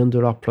 $1 billion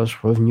plus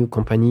revenue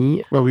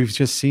company. Well, we've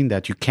just seen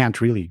that. You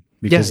can't really.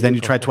 Because then you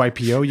try to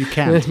IPO, you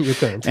can't. You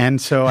can't. And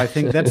so I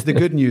think that's the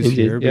good news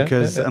here,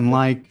 because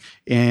unlike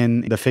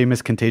in the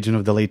famous contagion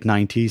of the late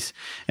 90s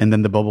and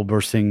then the bubble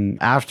bursting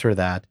after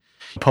that,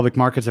 public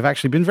markets have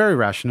actually been very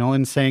rational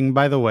in saying,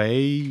 by the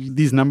way,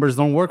 these numbers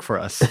don't work for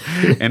us.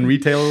 And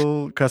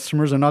retail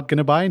customers are not going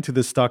to buy into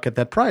this stock at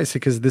that price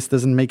because this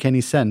doesn't make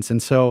any sense.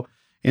 And so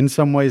in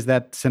some ways,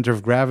 that center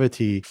of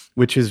gravity,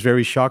 which is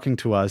very shocking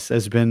to us,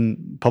 has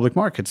been public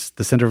markets,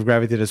 the center of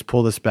gravity that has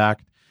pulled us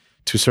back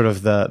to sort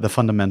of the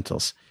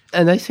fundamentals.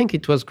 And I think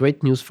it was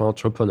great news for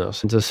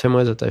entrepreneurs. In the same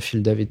way that I feel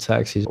David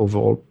Sachs is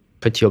overall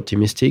pretty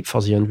optimistic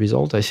for the end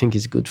result, I think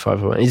it's good for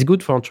everyone. It's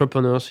good for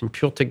entrepreneurs in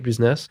pure tech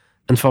business.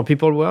 And for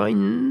people who are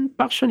in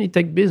partially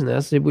tech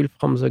business, they will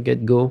from the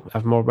get-go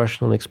have more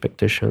rational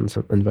expectations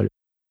and value.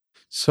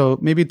 So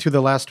maybe to the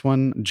last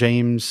one,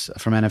 James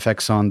from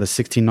NFX on the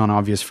 16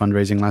 non-obvious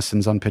fundraising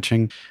lessons on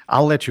pitching.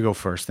 I'll let you go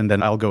first and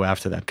then I'll go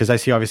after that, because I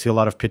see obviously a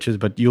lot of pitches,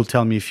 but you'll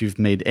tell me if you've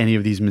made any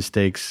of these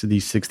mistakes,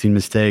 these 16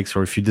 mistakes,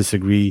 or if you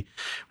disagree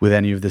with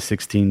any of the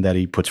 16 that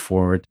he puts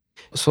forward.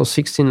 So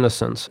 16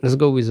 lessons. Let's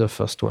go with the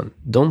first one.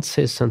 Don't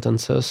say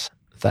sentences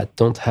that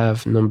don't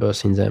have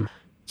numbers in them.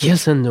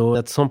 Yes and no.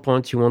 At some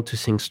point, you want to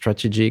think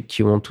strategic.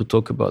 You want to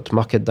talk about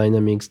market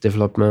dynamics,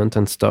 development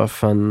and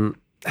stuff. And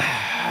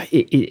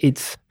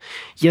it's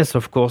yes,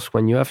 of course,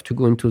 when you have to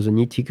go into the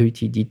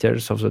nitty-gritty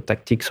details of the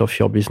tactics of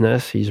your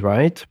business is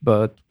right.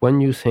 But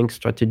when you think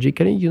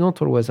strategically, you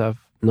don't always have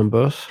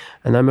numbers.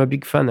 And I'm a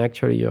big fan,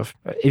 actually, of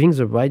having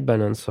the right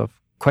balance of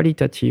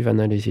qualitative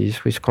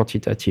analysis with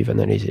quantitative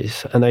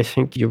analysis. And I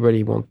think you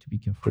really want to be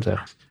careful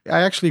there.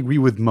 I actually agree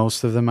with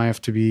most of them, I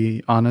have to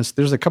be honest.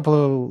 There's a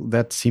couple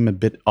that seem a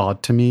bit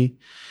odd to me.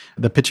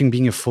 The pitching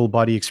being a full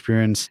body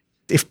experience.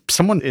 If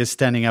someone is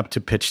standing up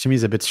to pitch to me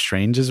is a bit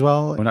strange as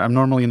well. When I'm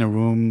normally in a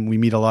room, we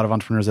meet a lot of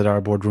entrepreneurs at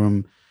our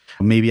boardroom,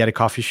 maybe at a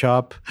coffee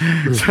shop.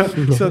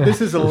 So this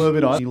is a little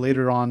bit odd. He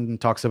later on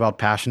talks about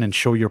passion and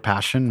show your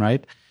passion,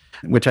 right?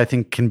 Which I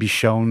think can be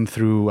shown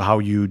through how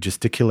you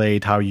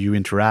gesticulate, how you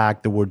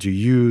interact, the words you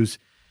use.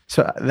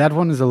 So that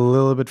one is a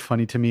little bit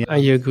funny to me. I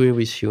agree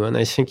with you. And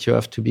I think you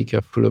have to be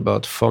careful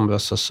about form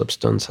versus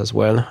substance as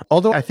well.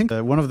 Although I think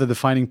one of the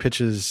defining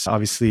pitches,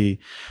 obviously,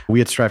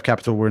 we at Strive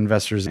Capital were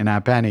investors in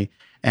App Annie.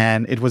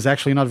 And it was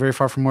actually not very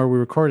far from where we're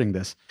recording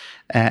this.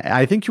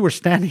 I think you were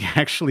standing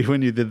actually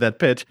when you did that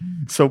pitch.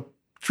 So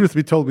truth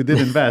be told, we did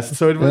invest.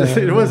 So it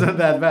wasn't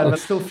that bad. But I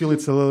still feel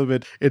it's a little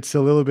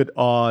bit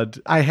odd.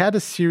 I had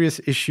a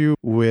serious issue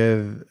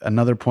with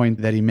another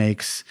point that he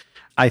makes.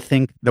 I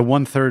think the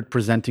 1/3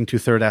 presenting,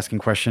 2/3 asking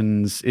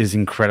questions is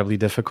incredibly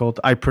difficult.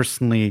 I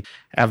personally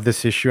have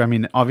this issue. I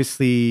mean,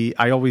 obviously,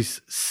 I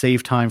always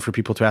save time for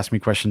people to ask me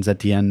questions at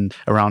the end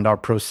around our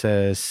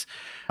process.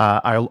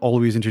 I'll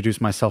always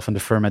introduce myself and the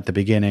firm at the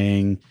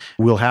beginning.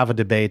 We'll have a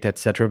debate,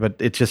 etc. But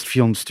it just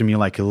feels to me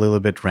like a little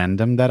bit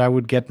random that I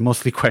would get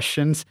mostly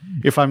questions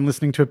if I'm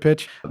listening to a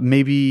pitch.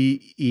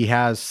 Maybe he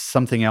has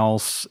something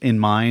else in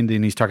mind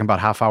and he's talking about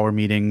half-hour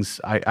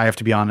meetings. I have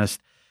to be honest.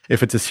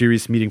 If it's a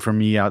serious meeting for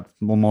me, it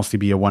will mostly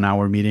be a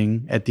 1-hour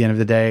meeting at the end of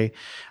the day.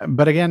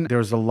 But again,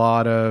 there's a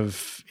lot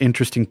of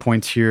interesting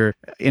points here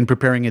in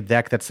preparing a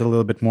deck that's a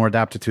little bit more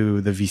adapted to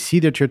the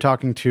VC that you're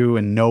talking to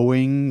and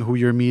knowing who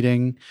you're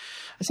meeting.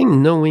 I think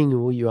knowing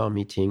who you are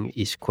meeting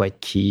is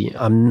quite key.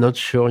 I'm not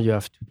sure you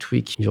have to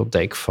tweak your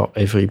deck for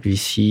every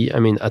VC. I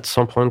mean, at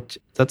some point,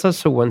 that's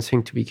also one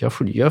thing to be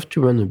careful. You have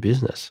to run a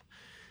business.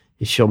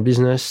 If your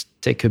business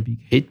take a big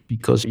hit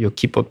because you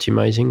keep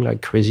optimizing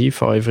like crazy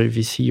for every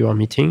VC you are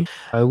meeting,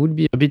 I would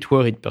be a bit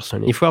worried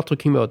personally. If we are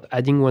talking about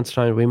adding one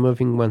slide,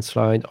 removing one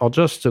slide, or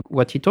just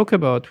what he talked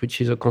about,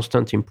 which is a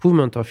constant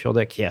improvement of your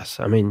deck, yes.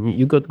 I mean,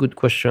 you got good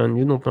question,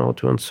 you don't know how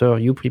to answer,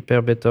 you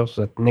prepare better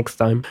so that next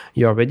time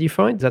you are ready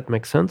for it. That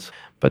makes sense.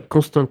 But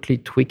constantly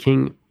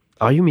tweaking,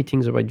 are you meeting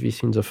the right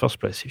VC in the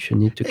first place if you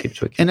need to keep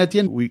tweaking? And at the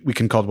end, we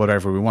can call it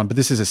whatever we want, but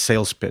this is a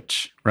sales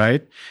pitch,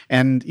 right?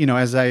 And,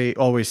 as I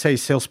always say,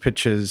 sales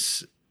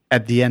pitches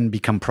at the end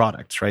become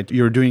products, right?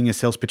 You're doing a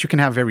sales pitch. You can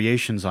have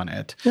variations on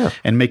it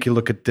and make it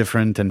look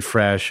different and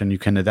fresh, and you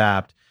can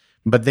adapt.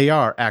 But they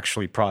are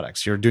actually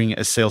products. You're doing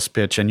a sales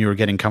pitch and you're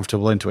getting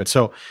comfortable into it.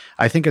 So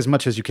I think as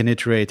much as you can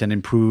iterate and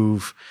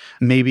improve,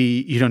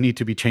 maybe you don't need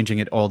to be changing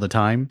it all the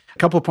time. A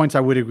couple of points I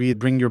would agree,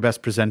 bring your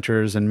best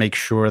presenters and make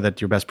sure that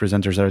your best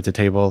presenters are at the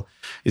table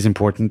is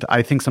important.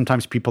 I think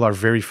sometimes people are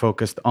very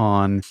focused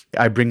on,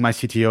 I bring my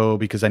CTO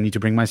because I need to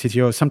bring my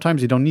CTO.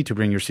 Sometimes you don't need to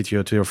bring your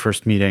CTO to your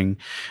first meeting.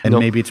 And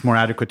maybe it's more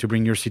adequate to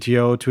bring your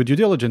CTO to a due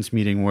diligence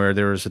meeting where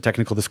there's a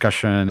technical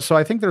discussion. So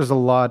I think there's a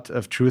lot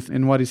of truth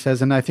in what he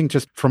says. And I think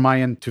just from my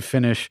end to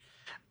finish,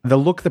 the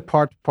look the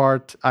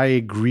part, I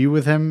agree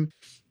with him.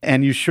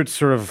 And you should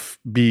sort of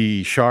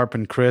be sharp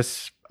and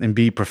crisp and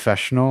be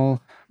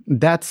professional.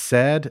 That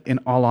said, in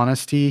all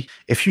honesty,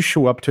 if you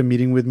show up to a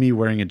meeting with me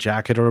wearing a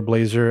jacket or a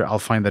blazer, I'll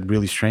find that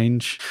really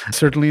strange.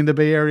 Certainly in the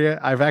Bay Area,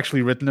 I've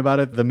actually written about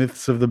it. The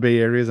Myths of the Bay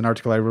Area is an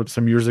article I wrote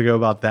some years ago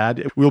about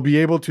that. We'll be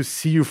able to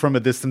see you from a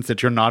distance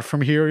that you're not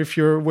from here if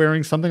you're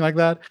wearing something like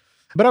that.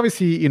 But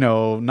obviously,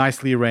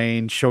 nicely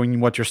arranged, showing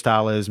what your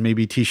style is,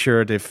 maybe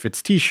t-shirt, if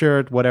it's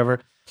t-shirt, whatever.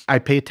 I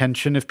pay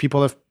attention if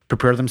people have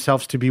prepared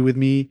themselves to be with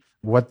me,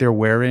 what they're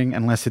wearing,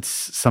 unless it's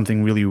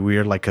something really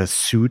weird like a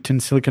suit in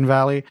Silicon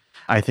Valley.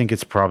 I think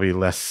it's probably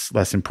less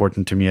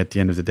important to me at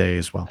the end of the day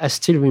as well. I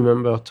still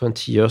remember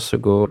 20 years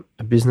ago,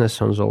 a business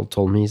angel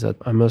told me that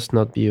I must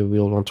not be a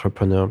real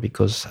entrepreneur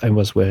because I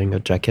was wearing a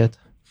jacket.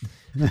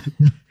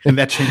 And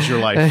that changed your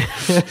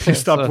life. You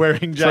stopped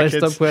wearing jackets. So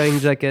I stopped wearing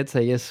jackets,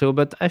 I guess so.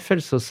 But I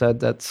felt so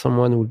sad that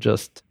someone would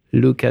just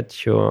look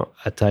at your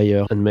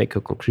attire and make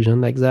a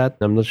conclusion like that.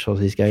 I'm not sure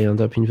this guy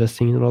ended up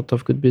investing in a lot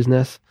of good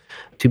business,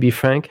 to be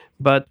frank.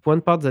 But one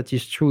part that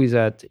is true is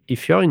that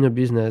if you're in a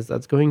business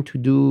that's going to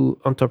do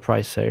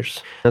enterprise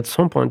sales, at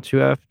some point you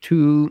have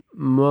to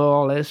more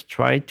or less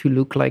try to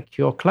look like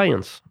your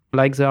clients,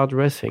 like they are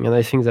dressing. And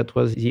I think that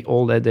was the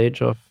old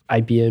adage of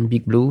IBM,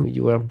 Big Blue.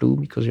 You were blue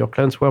because your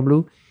clients were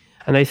blue.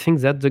 And I think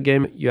that's the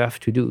game you have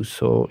to do.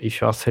 So if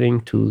you are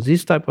selling to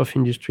this type of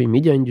industry,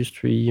 media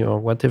industry or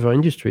whatever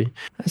industry,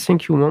 I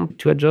think you want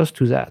to adjust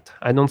to that.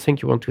 I don't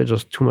think you want to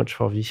adjust too much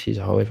for VCs,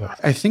 however.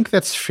 I think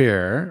that's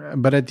fair.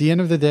 But at the end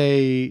of the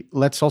day,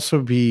 let's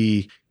also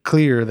be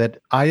clear that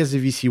I, as a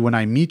VC, when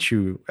I meet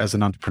you as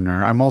an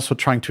entrepreneur, I'm also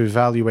trying to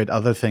evaluate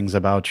other things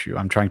about you.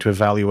 I'm trying to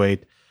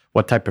evaluate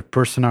what type of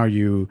person are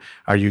you?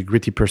 Are you a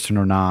gritty person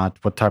or not?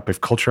 What type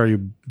of culture are you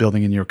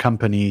building in your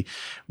company?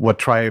 What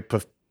type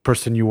of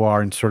person you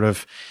are in sort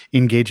of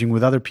engaging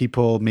with other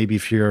people. Maybe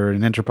if you're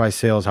in enterprise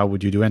sales, how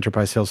would you do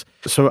enterprise sales?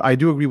 So I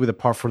do agree with the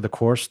par for the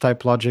course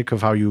type logic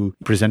of how you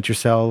present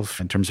yourself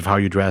in terms of how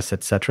you dress,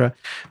 etc.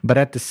 But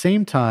at the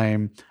same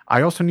time,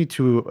 I also need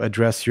to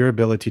address your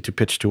ability to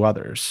pitch to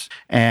others.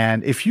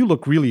 And if you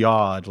look really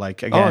odd,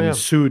 like again,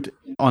 suit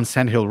on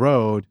Sand Hill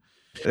Road,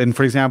 and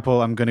for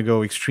example, I'm going to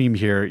go extreme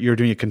here. You're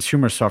doing a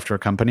consumer software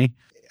company.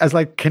 I was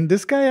like, can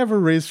this guy ever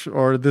raise,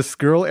 or this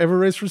girl ever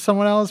raise for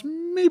someone else?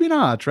 Maybe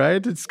not,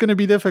 right? It's going to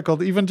be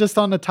difficult, even just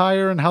on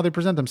attire and how they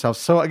present themselves.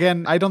 So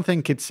again, I don't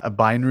think it's a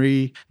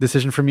binary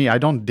decision for me. I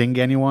don't ding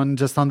anyone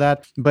just on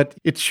that, but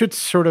it should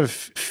sort of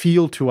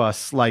feel to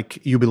us like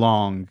you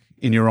belong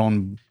in your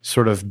own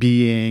sort of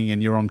being,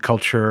 in your own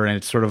culture, and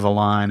it's sort of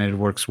aligned and it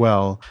works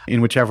well in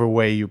whichever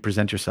way you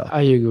present yourself.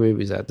 I agree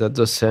with that. That's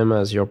the same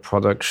as your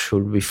product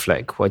should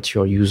reflect what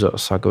your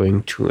users are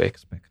going to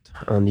expect.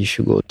 And if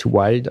you go too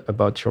wild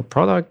about your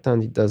product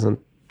and it doesn't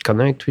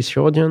connect with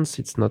your audience,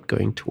 it's not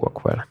going to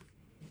work well.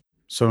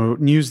 So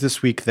news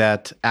this week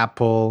that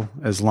Apple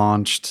has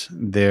launched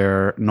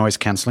their noise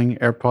canceling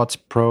AirPods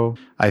Pro.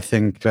 I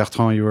think,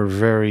 Bertrand, you were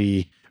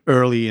very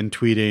early in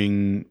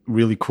tweeting,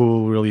 really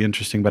cool, really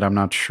interesting, but I'm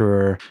not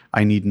sure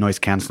I need noise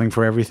canceling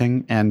for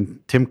everything. And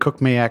Tim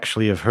Cook may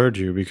actually have heard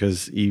you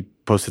because he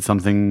posted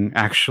something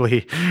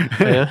actually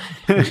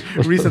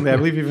recently, I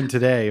believe even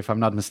today, if I'm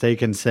not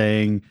mistaken,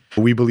 saying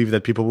we believe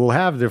that people will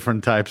have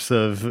different types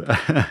of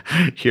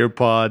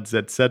earpods,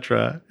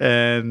 etc.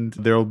 And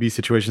there will be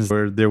situations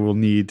where there will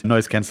need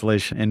noise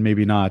cancellation and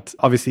maybe not.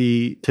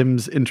 Obviously,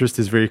 Tim's interest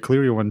is very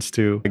clear. He wants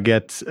to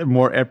get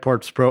more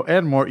AirPods Pro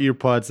and more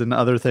earpods and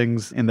other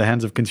things in the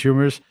hands of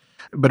consumers.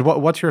 But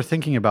what's your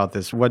thinking about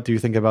this? What do you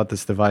think about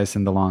this device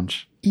in the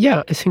launch?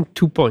 Yeah, I think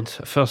 2 points.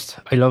 First,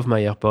 I love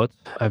my AirPods.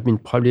 I've been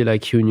probably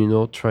like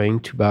you, trying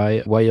to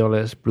buy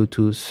wireless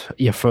Bluetooth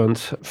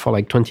earphones for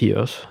like 20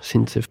 years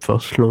since the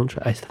first launch,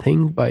 I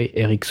think, by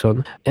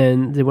Ericsson.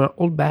 And they were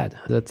all bad.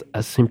 That's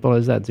as simple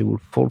as that. They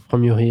will fall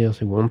from your ears.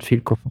 They won't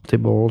feel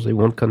comfortable. They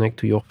won't connect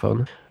to your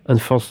phone.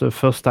 And for the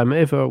first time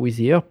ever with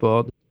the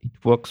AirPod, it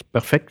works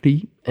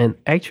perfectly. And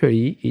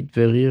actually, it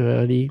very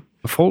rarely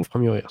fall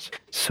from your ears.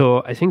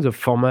 So I think the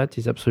format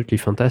is absolutely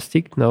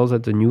fantastic. Now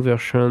that the new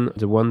version,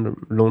 the one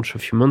launched a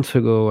few months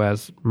ago,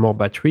 has more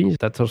batteries,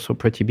 that's also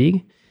pretty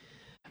big.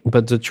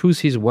 But the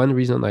truth is, one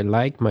reason I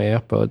like my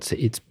AirPods,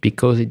 it's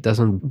because it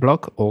doesn't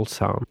block all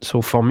sound.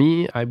 So for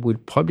me, I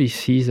would probably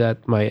see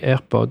that my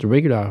AirPod,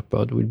 regular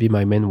AirPod, will be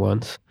my main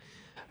ones.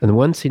 And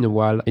once in a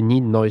while, I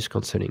need noise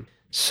cancelling.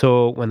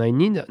 So when I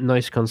need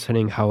noise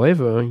cancelling,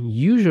 however,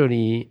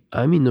 usually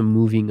I'm in a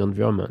moving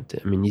environment.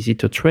 I mean, is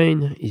it a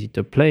train? Is it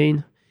a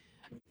plane?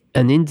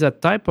 And in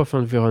that type of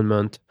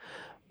environment,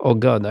 oh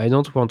God, I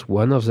don't want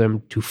one of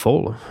them to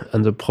fall.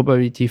 And the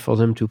probability for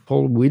them to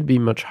fall will be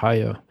much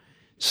higher.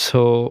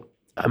 So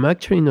I'm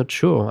actually not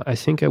sure. I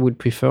think I would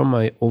prefer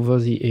my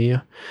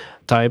over-the-air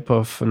type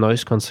of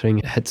noise cancelling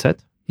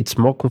headset. It's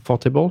more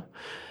comfortable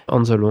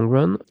on the long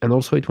run, and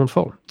also it won't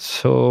fall.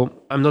 So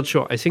I'm not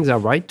sure. I think they're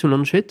right to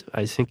launch it.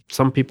 I think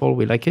some people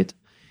will like it,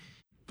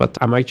 but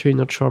I'm actually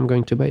not sure I'm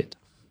going to buy it.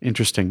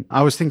 Interesting.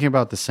 I was thinking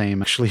about the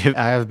same. Actually,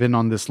 I have been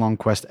on this long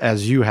quest,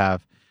 as you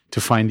have,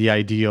 to find the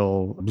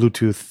ideal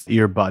Bluetooth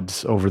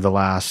earbuds over the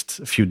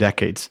last few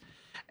decades.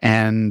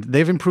 And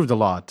they've improved a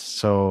lot.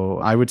 So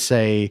I would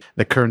say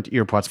the current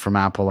earpods from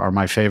Apple are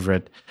my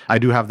favorite. I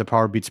do have the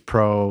Powerbeats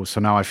Pro, so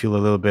now I feel a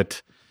little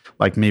bit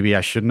like maybe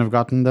I shouldn't have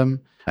gotten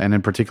them. And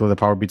in particular,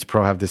 the Powerbeats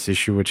Pro have this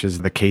issue, which is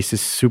the case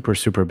is super,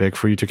 super big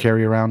for you to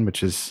carry around,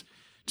 which is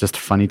just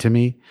funny to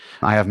me.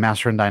 I have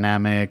Master and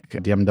Dynamic,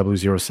 the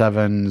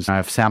MW07s. I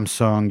have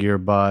Samsung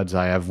earbuds.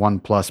 I have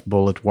OnePlus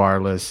Bullet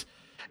Wireless.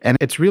 And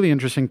it's really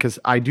interesting because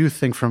I do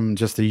think from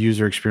just the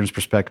user experience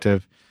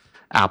perspective,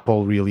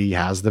 Apple really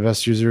has the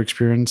best user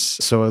experience.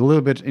 So a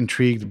little bit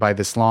intrigued by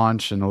this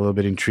launch and a little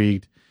bit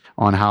intrigued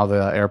on how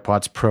the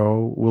AirPods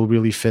Pro will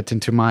really fit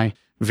into my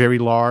very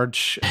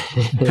large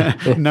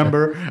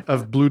number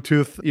of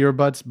Bluetooth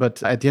earbuds.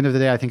 But at the end of the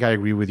day, I think I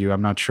agree with you.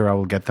 I'm not sure I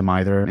will get them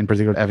either, in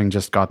particular, having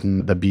just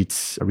gotten the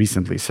Beats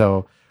recently.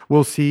 So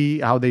we'll see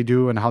how they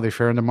do and how they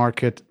fare in the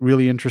market.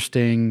 Really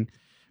interesting.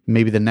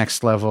 Maybe the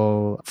next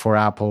level for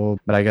Apple,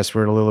 but I guess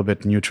we're a little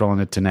bit neutral on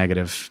it to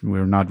negative.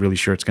 We're not really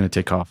sure it's going to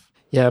take off.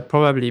 Yeah,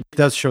 probably. It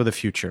does show the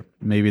future.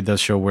 Maybe it does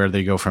show where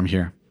they go from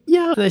here.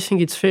 Yeah, I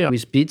think it's fair.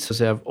 With Beats,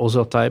 they have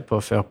other type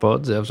of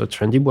AirPods. They have the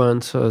trendy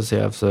ones. They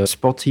have the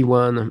sporty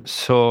one.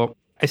 So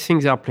I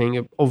think they are playing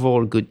an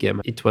overall good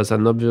game. It was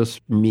an obvious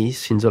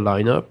miss in the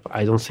lineup.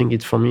 I don't think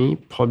it's for me.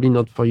 Probably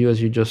not for you,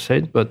 as you just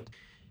said. But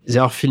they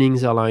are filling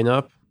their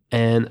lineup.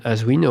 And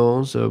as we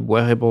know, the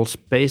wearable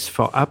space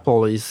for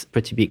Apple is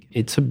pretty big.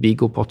 It's a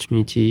big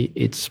opportunity.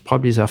 It's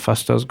probably their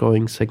fastest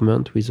growing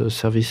segment with the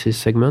services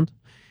segment.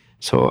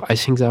 So I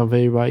think they are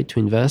very right to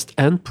invest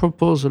and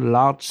propose a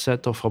large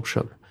set of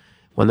options.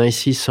 When I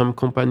see some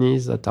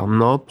companies that are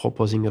not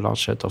proposing a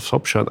large set of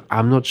options,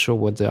 I'm not sure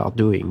what they are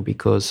doing,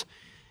 because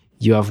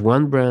you have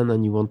one brand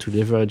and you want to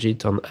leverage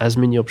it on as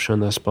many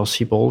options as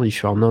possible.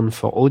 If you are known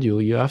for audio,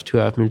 you have to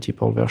have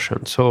multiple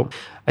versions. So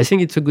I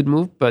think it's a good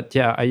move, but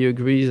yeah, I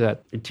agree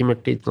that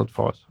ultimately it's not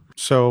for us.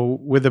 So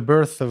with the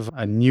birth of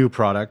a new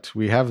product,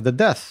 we have the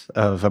death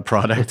of a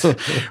product.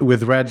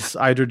 With Red's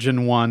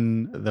Hydrogen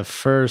One, the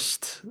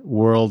first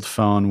world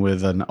phone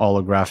with an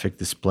holographic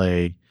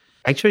display.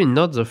 Actually,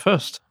 not the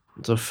first.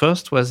 The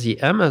first was the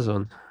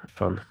Amazon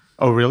phone.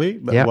 Oh, really?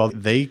 Yeah. Well,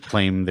 they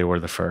claim they were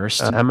the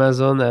first.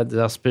 Amazon had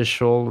their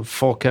special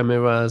 4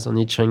 cameras on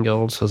each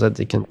angle so that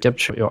they can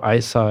capture your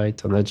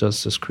eyesight and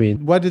adjust the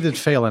screen. Why did it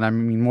fail? And I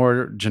mean,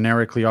 more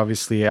generically,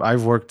 obviously,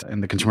 I've worked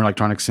in the consumer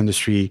electronics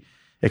industry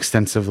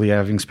extensively,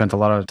 having spent a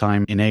lot of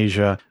time in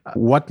Asia.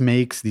 What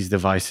makes these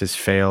devices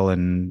fail,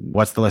 and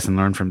what's the lesson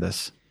learned from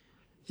this?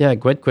 Yeah,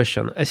 great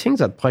question. I think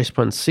that price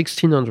point,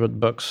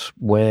 $1,600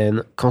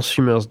 when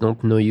consumers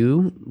don't know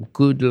you,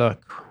 good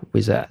luck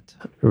with that.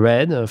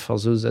 Red, for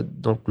those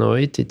that don't know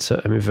it, it's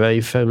a very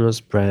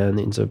famous brand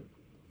in the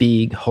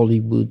big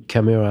Hollywood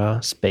camera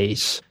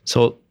space.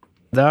 So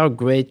they are a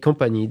great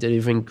company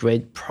delivering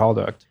great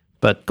product,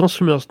 but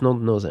consumers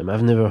don't know them.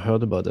 I've never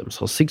heard about them.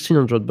 So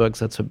 $1,600,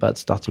 that's a bad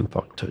starting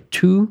point.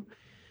 2,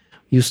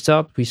 you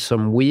start with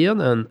some weird,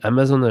 and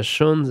Amazon has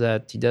shown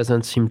that it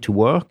doesn't seem to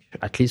work,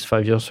 at least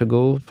 5 years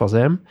ago for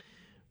them,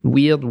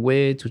 weird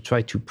way to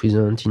try to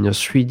present in a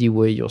 3D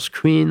way your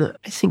screen,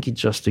 I think it's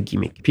just a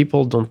gimmick.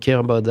 People don't care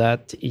about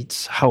that.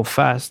 It's how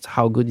fast,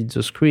 how good is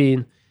the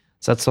screen,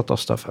 that sort of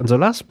stuff. And the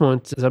last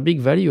point, the big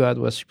value add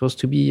was supposed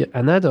to be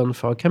an add-on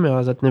for a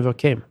camera that never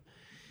came.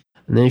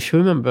 And then if you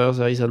remember,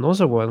 there is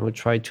another one who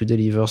tried to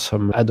deliver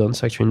some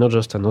add-ons, actually not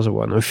just another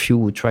one, a few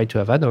who tried to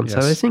have add-ons.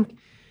 Yes. And I think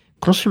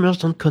consumers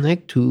don't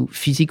connect to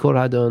physical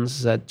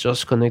add-ons that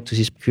just connect to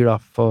this popular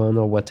phone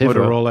or whatever.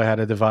 Motorola had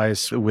a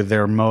device with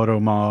their Moto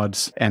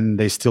mods, and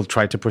they still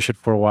tried to push it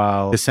for a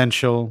while.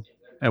 Essential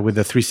with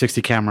the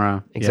 360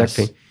 camera.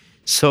 Exactly. Yes.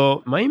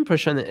 So my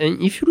impression,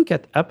 and if you look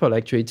at Apple,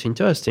 actually, it's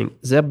interesting.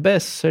 Their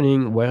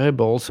best-selling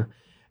wearables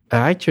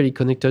are actually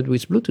connected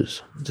with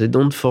Bluetooth. They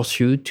don't force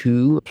you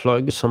to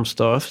plug some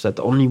stuff that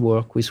only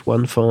work with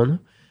one phone,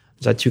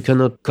 that you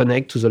cannot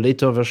connect to the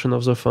later version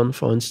of the phone,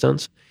 for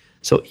instance.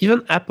 So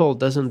even Apple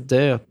doesn't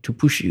dare to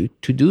push you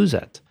to do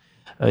that.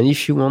 And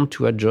if you want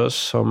to adjust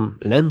some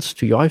lens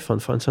to your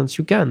iPhone, for instance,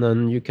 you can,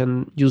 and you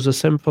can use the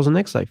same for the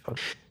next iPhone.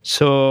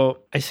 So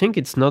I think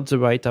it's not the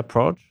right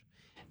approach.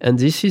 And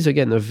this is,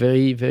 again, a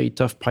very, very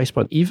tough price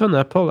point. Even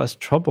Apple has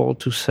trouble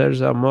to sell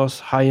their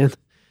most high-end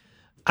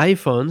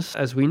iPhones.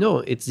 As we know,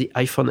 it's the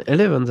iPhone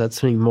 11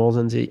 that's selling more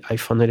than the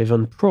iPhone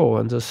 11 Pro,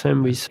 and the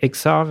same with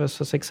XR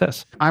versus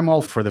XS. I'm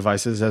all for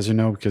devices, as you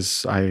know,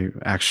 because I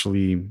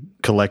actually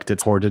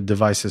collected hoarded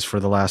devices for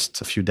the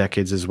last few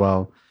decades as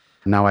well.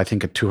 Now I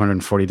think at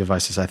 240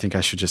 devices, I think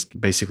I should just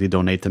basically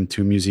donate them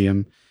to a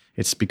museum.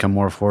 It's become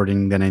more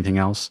hoarding than anything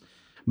else.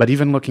 But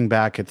even looking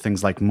back at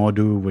things like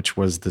Modu, which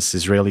was this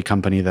Israeli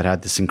company that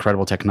had this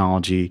incredible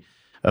technology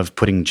of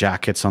putting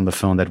jackets on the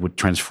phone that would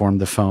transform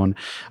the phone,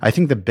 I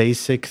think the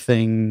basic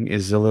thing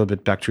is a little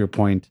bit back to your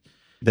point.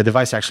 The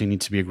device actually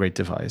needs to be a great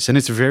device. And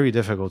it's very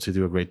difficult to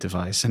do a great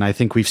device. And I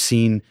think we've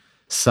seen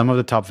some of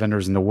the top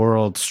vendors in the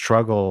world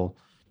struggle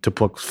to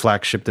put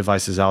flagship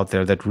devices out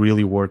there that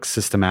really work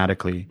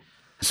systematically.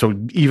 So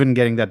even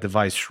getting that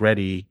device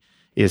ready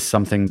is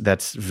something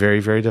that's very,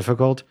 very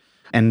difficult.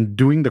 And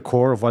doing the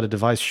core of what a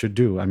device should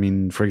do. I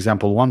mean, for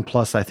example,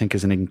 OnePlus, I think,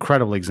 is an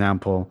incredible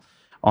example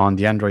on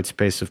the Android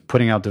space of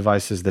putting out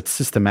devices that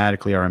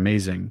systematically are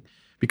amazing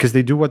because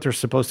they do what they're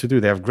supposed to do.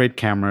 They have great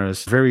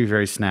cameras, very,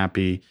 very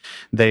snappy.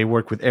 They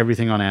work with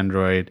everything on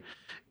Android.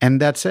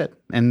 And that's it.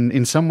 And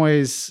in some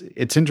ways,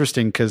 it's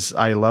interesting because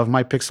I love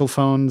my Pixel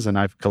phones and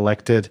I've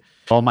collected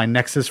all my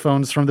Nexus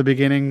phones from the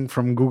beginning,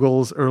 from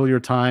Google's earlier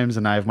times,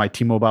 and I have my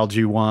T-Mobile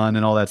G1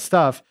 and all that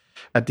stuff.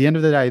 At the end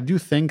of the day, I do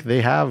think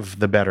they have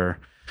the better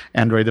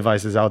Android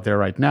devices out there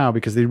right now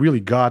because they really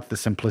got the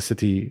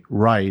simplicity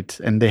right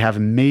and they have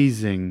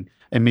amazing,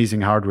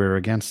 amazing hardware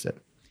against it.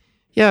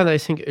 Yeah, and I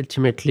think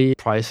ultimately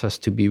price has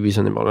to be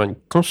reasonable. And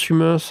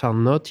consumers are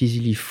not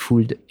easily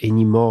fooled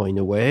anymore in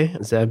a way.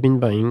 They have been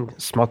buying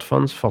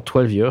smartphones for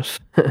 12 years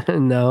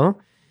now.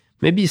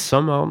 Maybe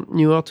some are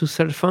newer to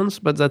cell phones,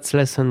 but that's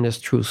less and less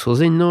true. So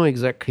they know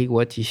exactly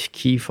what is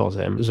key for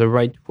them, the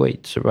right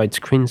weight, the right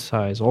screen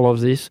size, all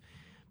of this.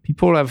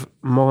 People have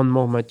more and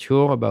more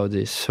mature about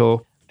this.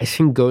 So I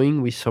think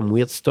going with some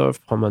weird stuff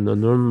from an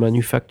unknown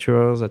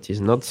manufacturer that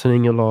is not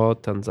selling a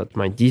lot and that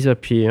might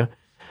disappear,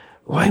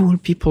 why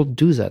would people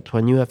do that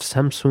when you have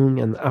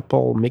Samsung and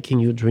Apple making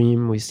you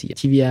dream with the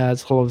TV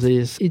ads, all of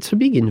this? It's a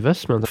big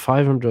investment,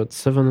 $500,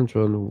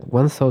 $700,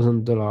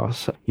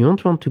 $1,000. You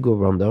don't want to go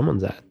random on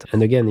that.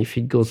 And again, if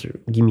it goes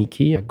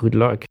gimmicky, good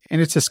luck.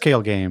 And it's a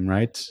scale game,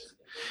 right?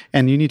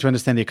 And you need to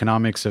understand the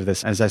economics of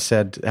this. As I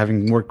said,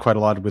 having worked quite a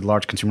lot with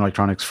large consumer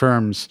electronics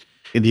firms,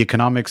 the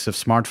economics of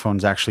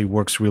smartphones actually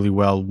works really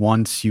well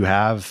once you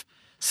have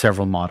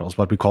several models,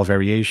 what we call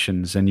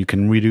variations, and you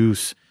can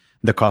reduce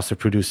the cost of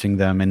producing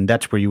them. And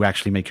that's where you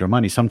actually make your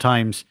money.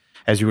 Sometimes,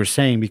 as you were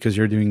saying, because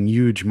you're doing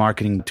huge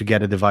marketing to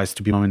get a device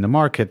to be in the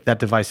market, that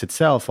device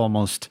itself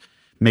almost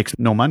makes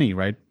no money,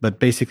 right? But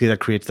basically that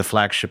creates the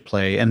flagship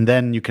play. And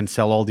then you can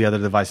sell all the other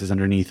devices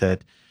underneath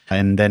it.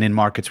 And then in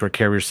markets where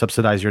carriers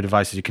subsidize your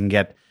devices, you can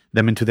get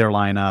them into their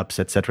lineups,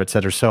 et cetera, et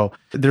cetera. So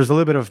there's a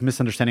little bit of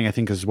misunderstanding, I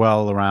think, as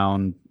well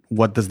around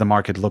what does the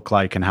market look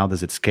like and how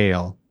does it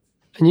scale?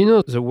 And you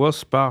know, the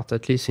worst part,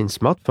 at least in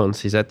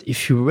smartphones, is that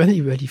if you really,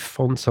 really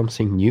found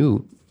something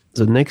new,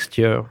 the next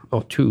year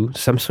or two,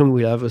 Samsung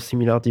will have a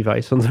similar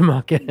device on the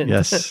market.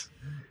 Yes.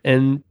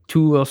 And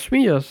 2 or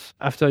 3 years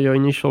after your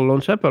initial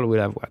launch, Apple will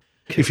have one.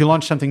 If you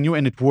launch something new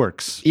and it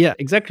works. Yeah,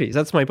 exactly.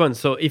 That's my point.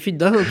 So if it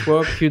doesn't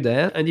work, you're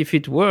dead. And if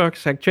it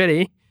works,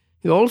 actually,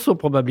 you're also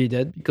probably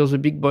dead because the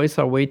big boys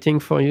are waiting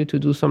for you to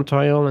do some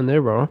trial and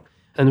error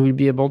and will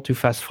be able to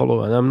fast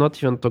follow. And I'm not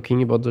even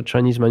talking about the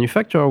Chinese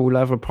manufacturer who will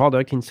have a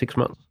product in 6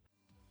 months.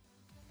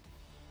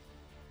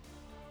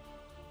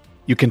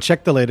 You can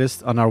check the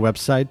latest on our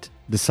website,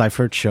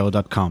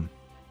 decipheredshow.com.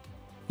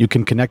 You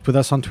can connect with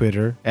us on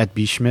Twitter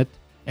 @bschmidt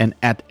and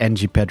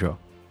 @ngpedro.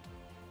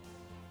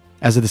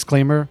 As a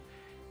disclaimer,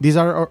 these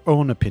are our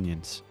own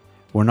opinions.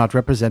 We're not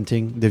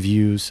representing the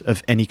views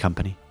of any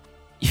company.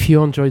 If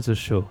you enjoyed the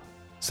show,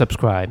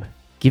 subscribe,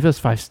 give us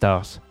 5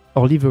 stars,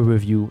 or leave a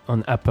review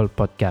on Apple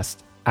Podcast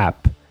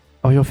app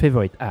or your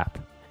favorite app.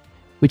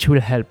 which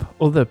will help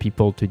other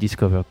people to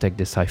discover Tech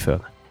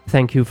Deciphered.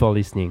 Thank you for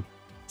listening.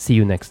 See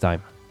you next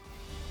time.